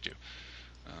distract you.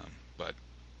 But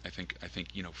I think at the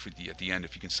end,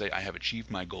 if you can say I have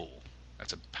achieved my goal,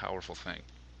 that's a powerful thing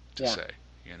to say.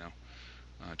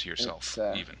 To yourself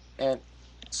even. And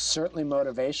certainly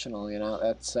motivational.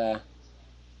 That's.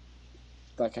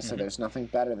 Like I said, there's nothing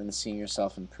better than seeing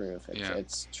yourself improve.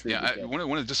 It's truly good. One of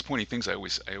the disappointing things I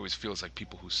always feel is like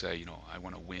people who say, I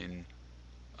want to win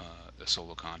a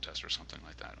solo contest or something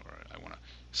like that, or I want to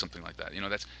something like that.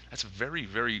 That's a very,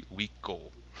 very weak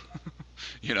goal.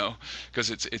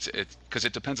 Because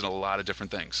it depends on a lot of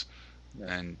different things,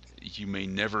 and you may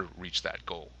never reach that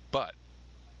goal. But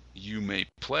you may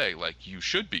play like you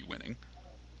should be winning,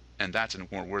 and that's a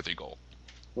more worthy goal.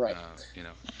 Right.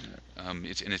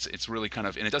 It's really kind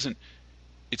of, and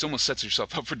it almost sets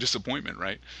yourself up for disappointment,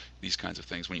 right? These kinds of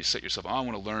things when you set yourself, I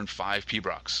want to learn 5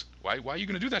 pibrochs. Why are you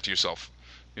going to do that to yourself?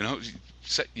 You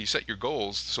set your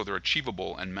goals so they're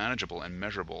achievable and manageable and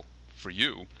measurable for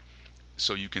you,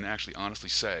 so you can actually honestly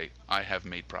say, I have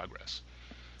made progress.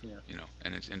 And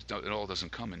it all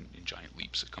doesn't come in giant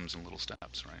leaps. It comes in little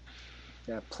steps, right?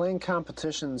 Yeah, playing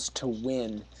competitions to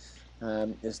win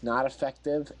is not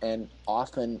effective and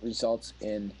often results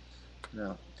in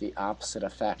the opposite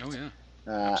effect. Oh, yeah.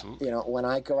 Absolutely. When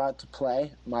I go out to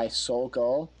play, my sole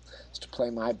goal is to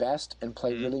play my best and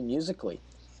play really musically.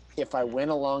 If I win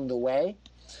along the way,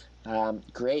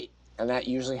 great. And that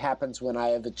usually happens when I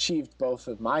have achieved both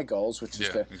of my goals, which is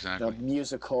the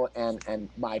musical and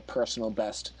my personal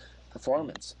best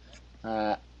performance.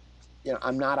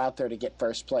 I'm not out there to get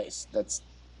first place.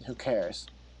 Who cares?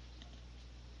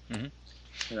 Mm-hmm.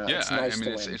 It's nice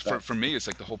to win, for me, it's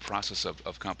like the whole process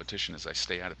of competition is I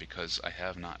stay at it because I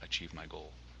have not achieved my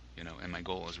goal, and my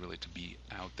goal is really to be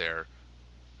out there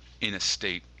in a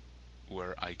state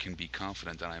where I can be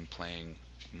confident that I'm playing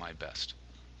my best,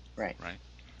 Right. right?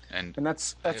 And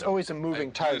that's have, always a moving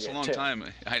I've done this target a long too.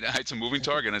 time. It's a moving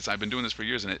target. I've been doing this for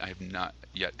years, and I have not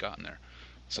yet gotten there.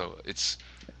 So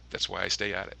that's why I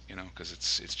stay at it, because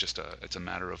it's just a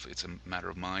matter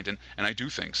of mind, and I do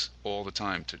things all the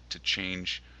time to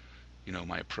change,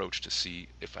 my approach, to see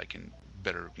if I can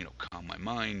better, calm my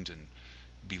mind and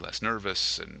be less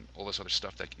nervous and all this other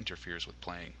stuff that interferes with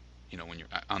playing, when you're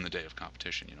on the day of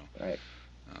competition. Right.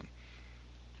 Um,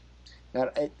 Now,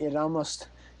 it almost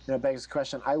begs the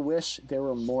question. I wish there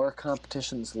were more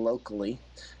competitions locally,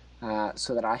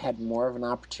 so that I had more of an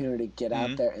opportunity to get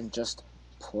out there and just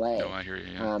play. No, I hear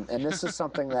you. Yeah. And this is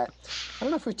something that I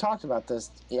don't know if we've talked about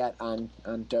this yet on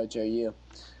Dojo U,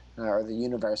 or the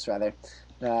universe rather.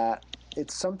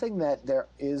 It's something that there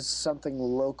is something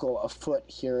local afoot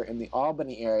here in the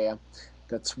Albany area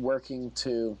that's working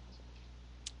to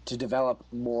develop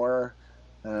more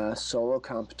solo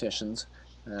competitions,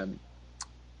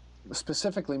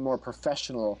 specifically more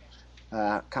professional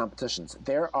competitions.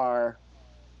 There are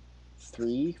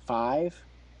 3-5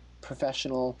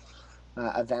 professional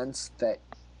events that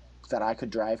I could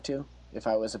drive to if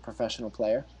I was a professional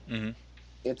player. Mm-hmm.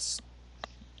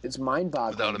 It's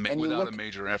mind-boggling. Without a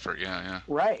major effort, yeah.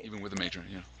 Right. Even with a major,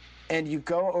 yeah. And you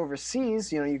go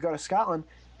overseas, you go to Scotland,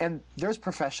 and there's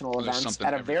professional events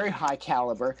at a very high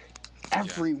caliber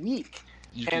every week.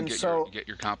 You can get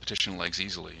your competition legs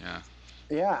easily, yeah.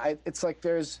 Yeah, it's like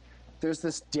there's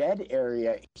this dead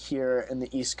area here in the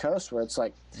East Coast where it's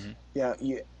like,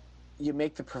 you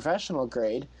make the professional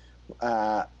grade,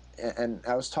 and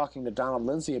I was talking to Donald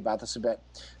Lindsay about this a bit.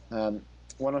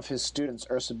 One of his students,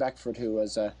 Ursa Beckford, who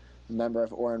was a member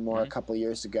of Oran Moore a couple of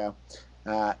years ago,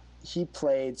 he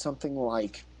played something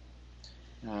like,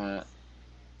 I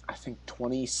think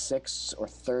 26 or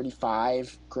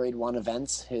 35 grade 1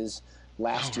 events his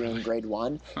last year in grade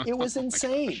 1. It was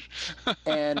insane.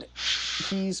 And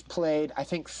he's played, I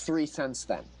think, 3 since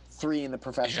then. 3 in the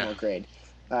professional grade.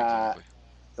 Exactly.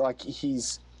 Like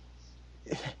his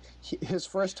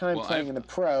first time playing in the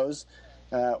pros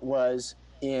was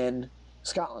in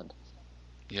Scotland.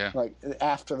 Yeah. Like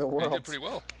after the Worlds. He did pretty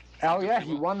well. Oh yeah,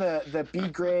 he won the B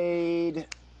grade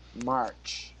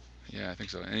March. Yeah, I think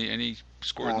so. And he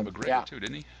scored in the grade too,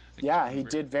 didn't he? Yeah, he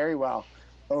did very well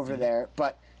over there.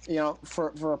 But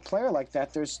for a player like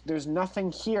that, there's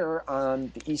nothing here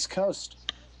on the East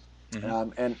Coast.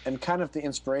 And kind of the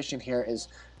inspiration here is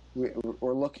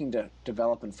we're looking to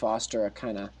develop and foster a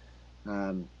kind of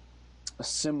a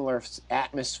similar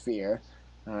atmosphere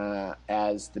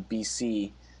as the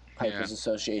BC Pipers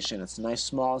Association. It's a nice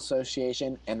small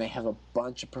association, and they have a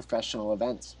bunch of professional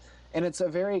events. And it's a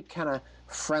very kind of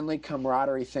friendly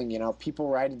camaraderie thing. People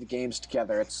ride the games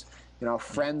together. It's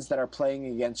friends that are playing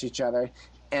against each other,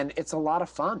 and it's a lot of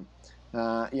fun.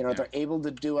 They're able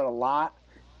to do it a lot,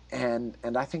 and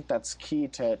I think that's key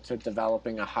to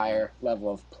developing a higher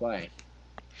level of play.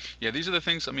 Yeah, these are the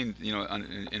things. I mean,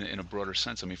 in a broader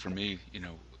sense. I mean, for me,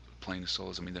 playing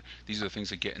solos. I mean, these are the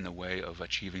things that get in the way of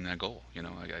achieving that goal.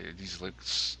 These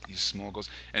small goals.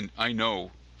 And I know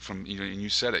from and you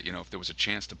said it. If there was a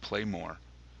chance to play more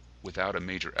without a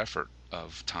major effort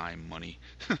of time, money,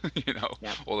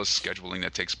 all the scheduling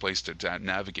that takes place to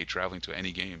navigate traveling to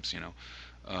any games,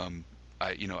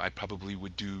 I probably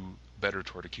would do better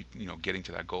toward getting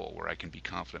to that goal where I can be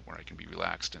confident, where I can be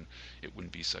relaxed, and it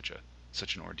wouldn't be such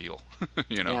an ordeal,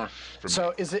 So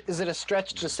me. Is it a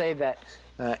stretch to say that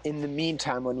in the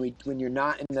meantime, when you're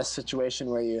not in this situation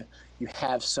where you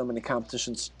have so many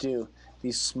competitions to do,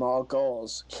 these small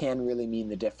goals can really mean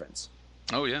the difference?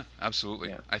 Oh yeah, absolutely.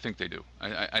 Yeah. I think they do.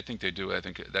 I think they do. I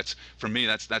think that's for me.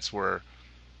 That's what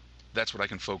I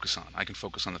can focus on. I can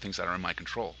focus on the things that are in my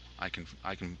control. I can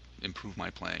improve my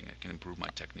playing. I can improve my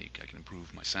technique. I can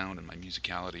improve my sound and my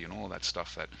musicality and all that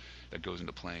stuff that goes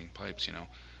into playing pipes.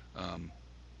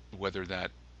 Whether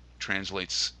that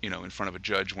translates, in front of a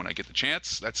judge when I get the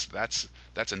chance, that's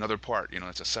another part.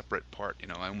 That's a separate part.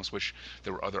 I almost wish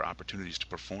there were other opportunities to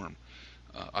perform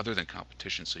other than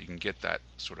competition, so you can get that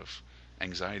sort of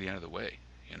anxiety out of the way.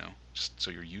 Just so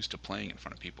you're used to playing in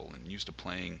front of people and used to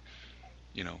playing,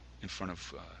 in front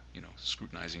of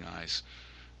scrutinizing eyes,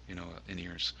 in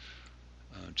ears,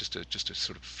 just to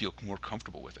sort of feel more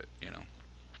comfortable with it. And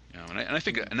I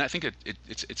think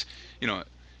it's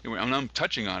I'm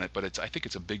touching on it, but I think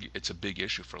it's a big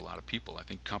issue for a lot of people. I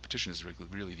think competition is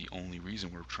really the only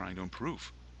reason we're trying to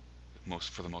improve,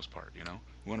 for the most part.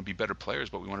 We want to be better players,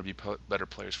 but we want to be better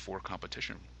players for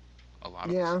competition. A lot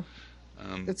of us.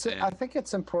 I think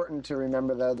it's important to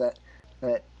remember though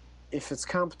that if it's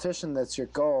competition that's your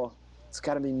goal, it's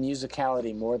got to be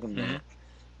musicality more than that.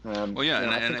 Well, yeah, I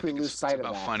and I think we think lose it's sight of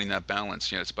about that. finding that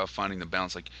balance. It's about finding the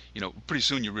balance. Like, pretty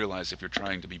soon you realize if you're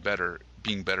trying to be better,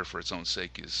 being better for its own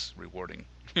sake is rewarding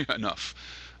enough.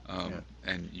 Yeah.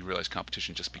 And you realize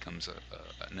competition just becomes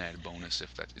an added bonus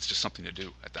if that it's just something to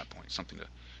do at that point, something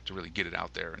to really get it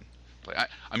out there and play.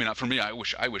 I mean, for me, I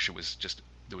wish it was just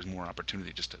there was more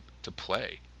opportunity just to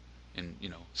play in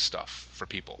stuff for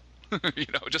people.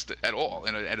 Just at all,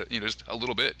 and just a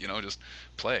little bit, just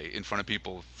play in front of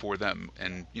people for them,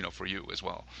 and for you as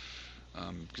well,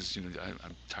 because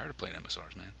I'm tired of playing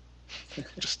MSRs, man.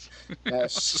 Just,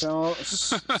 just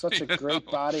Such a you great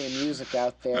know, body of music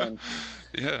out there, and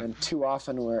yeah, too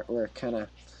often we're kind of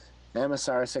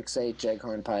MSR 6/8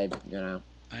 Jeghorn pipe, I know.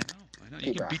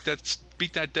 You can Peeper.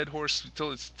 beat that dead horse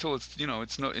till it's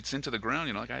it's into the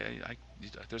ground. Like I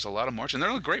there's a lot of march, and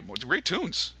they're great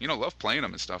tunes. Love playing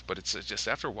them and stuff. But it's just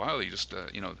after a while, you just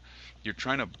you're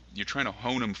trying to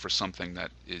hone them for something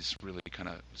that is really kind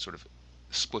of sort of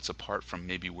splits apart from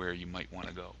maybe where you might want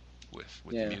to go with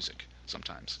the Yeah. music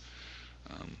sometimes,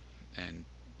 and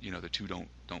the two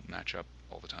don't match up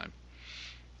all the time,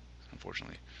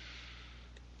 unfortunately.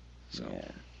 So.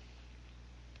 Yeah.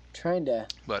 Trying to.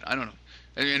 But I don't know.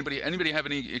 Anybody have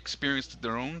any experience of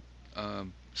their own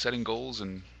setting goals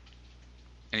and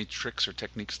any tricks or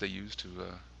techniques they use to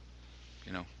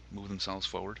move themselves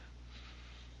forward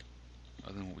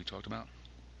other than what we talked about?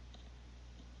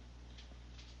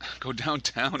 Go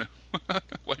downtown and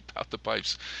wipe out the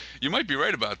pipes. You might be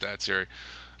right about that, Siri.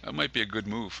 That might be a good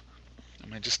move. I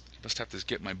might just have to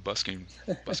get my busking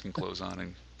clothes on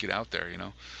and get out there.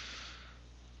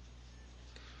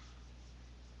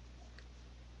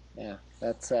 Yeah,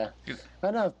 that's. I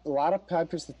know a lot of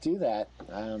pipers that do that.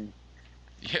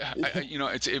 Yeah,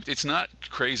 it's not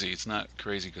crazy. It's not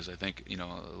crazy because I think a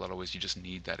lot of ways you just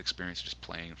need that experience of just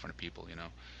playing in front of people.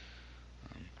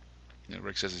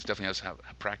 Rick says he definitely has to have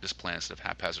practice plans instead of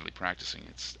haphazardly practicing.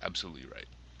 It's absolutely right.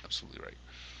 Absolutely right.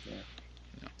 Yeah.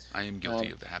 I am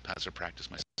guilty of the haphazard practice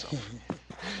myself.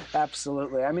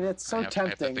 Absolutely. I mean, it's so I have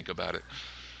tempting. to think about it.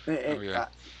 Oh yeah.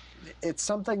 It's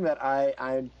something that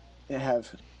I have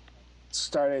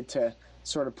started to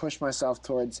sort of push myself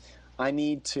towards. I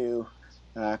need to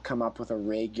come up with a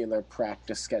regular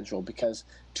practice schedule because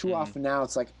too often now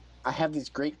it's like I have these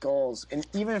great goals, and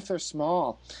even if they're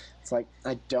small, it's like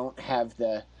I don't have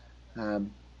the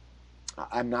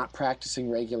I'm not practicing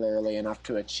regularly enough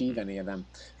to achieve any of them.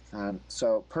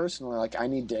 So personally, like I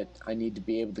need to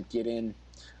be able to get in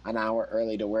an hour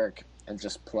early to work and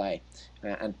just play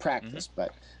and practice,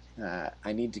 but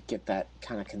I need to get that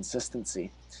kind of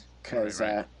consistency because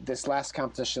Right. this last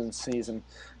competition season,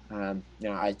 I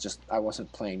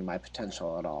wasn't playing to my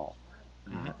potential at all,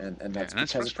 and that's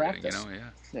because of practice.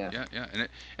 Yeah.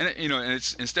 And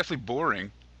it's definitely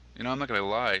boring. I'm not going to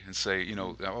lie and say,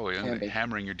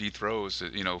 hammering your D throws,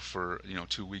 for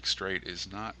 2 weeks straight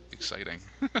is not exciting.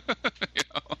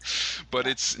 But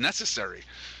it's necessary,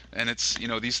 and it's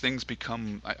these things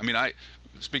become. I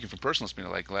speaking from personal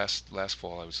experience, like last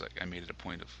fall, I made it a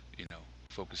point of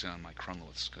focusing on my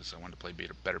crunlets because I wanted to play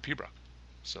better pibroch.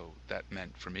 So that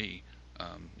meant for me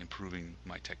improving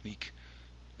my technique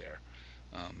there,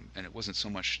 and it wasn't so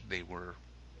much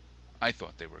I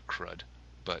thought they were crud,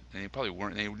 but they probably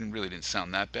weren't. They really didn't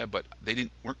sound that bad, but they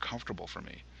weren't comfortable for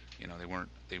me. They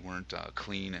weren't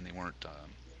clean, and they weren't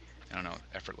I don't know,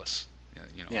 effortless.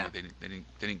 They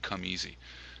didn't come easy,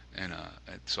 and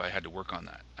so I had to work on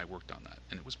that. I worked on that,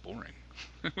 and it was boring.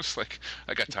 It was like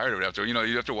I got tired of it after.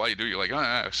 After a while you do, you're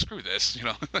like, screw this.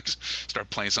 Start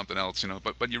playing something else.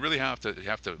 But you really have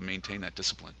to maintain that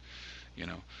discipline.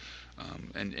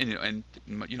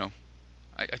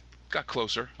 I got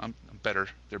closer. I'm better.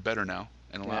 They're better now,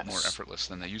 and a lot more effortless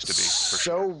than they used to be. For so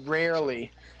sure.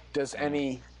 rarely does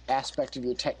any aspect of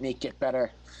your technique get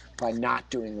better by not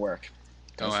doing work.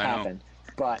 It does happen,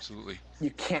 but absolutely.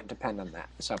 You can't depend on that.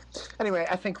 So, anyway,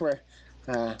 I think we're.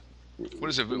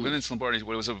 What is it? Vince Lombardi.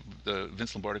 What was it?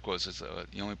 Vince Lombardi quotes is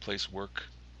the only place work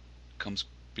comes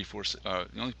before. The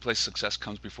only place success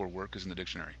comes before work is in the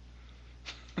dictionary.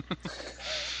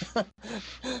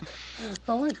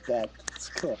 I like that. It's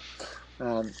cool.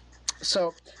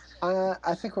 So,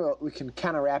 I think we can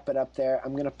kind of wrap it up there.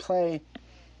 I'm going to play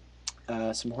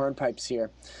some hornpipes here.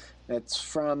 It's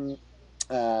from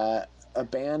a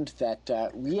band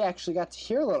that we actually got to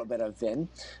hear a little bit of, Vin,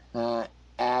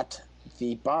 at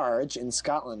the Barge in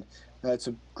Scotland. It's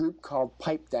a group called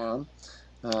Pipe Down.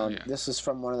 This is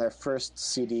from one of their first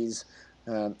CDs,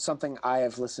 something I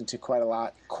have listened to quite a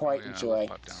lot, enjoy.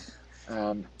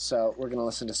 So we're going to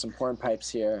listen to some hornpipes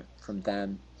here from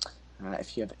them.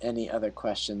 If you have any other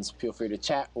questions, feel free to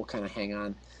chat. We'll kind of hang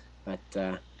on. But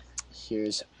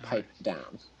here's Pipe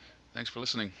Down. Thanks for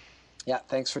listening. Yeah,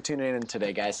 thanks for tuning in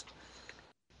today, guys.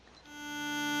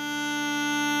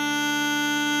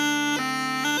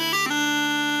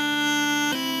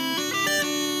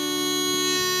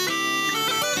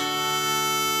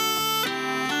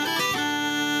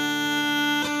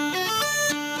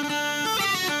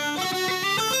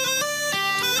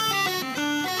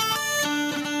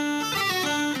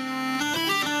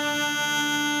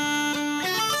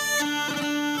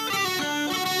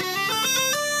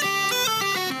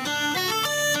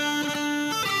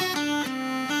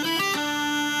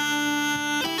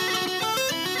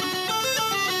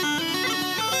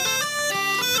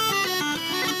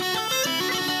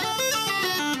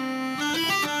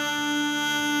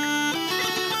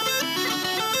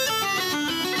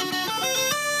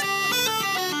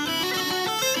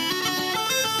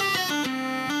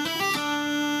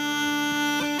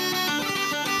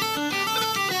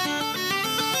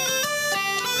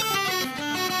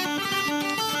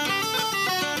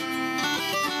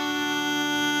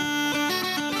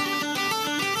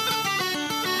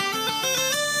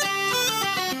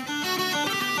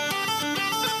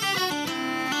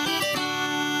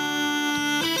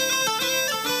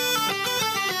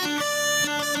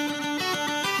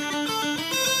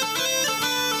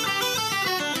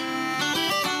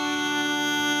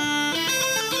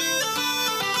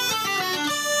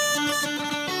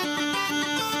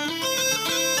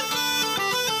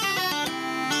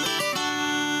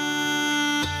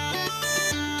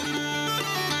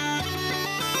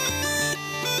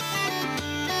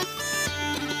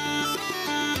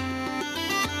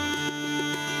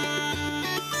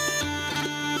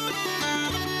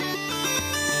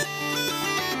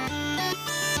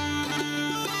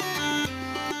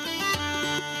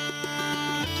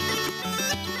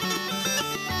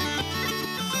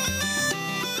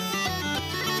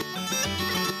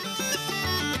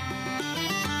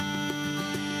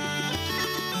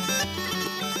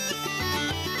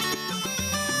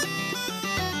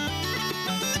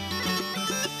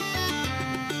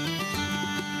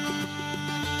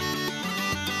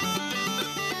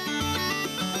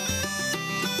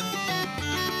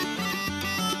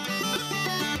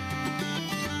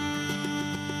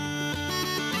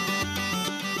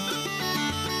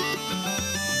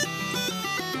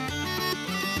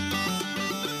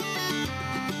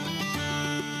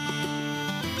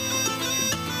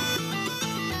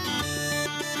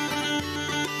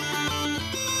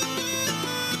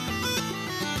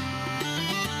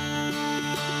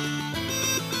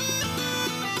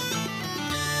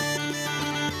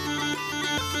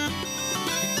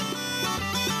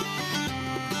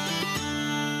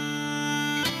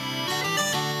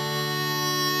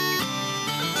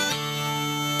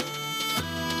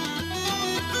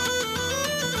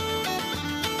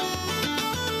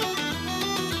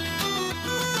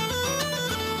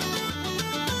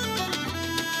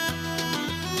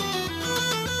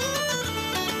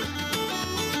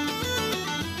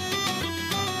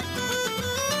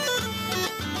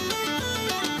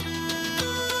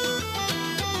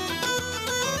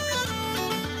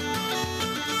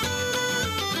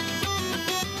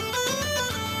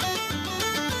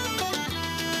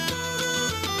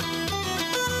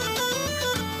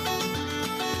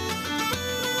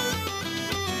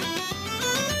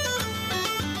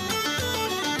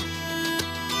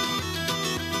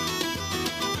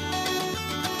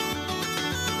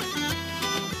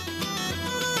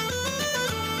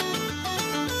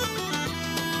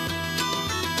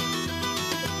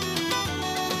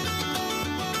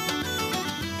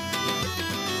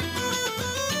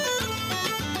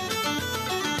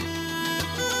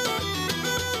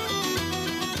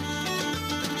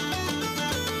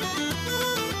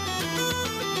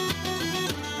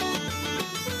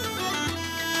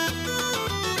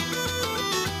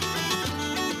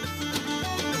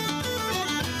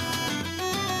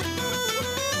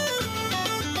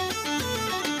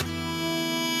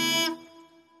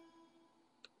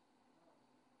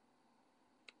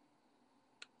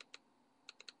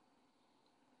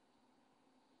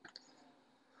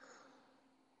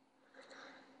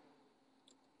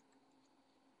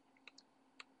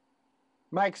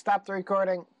 Mike, stop the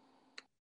recording.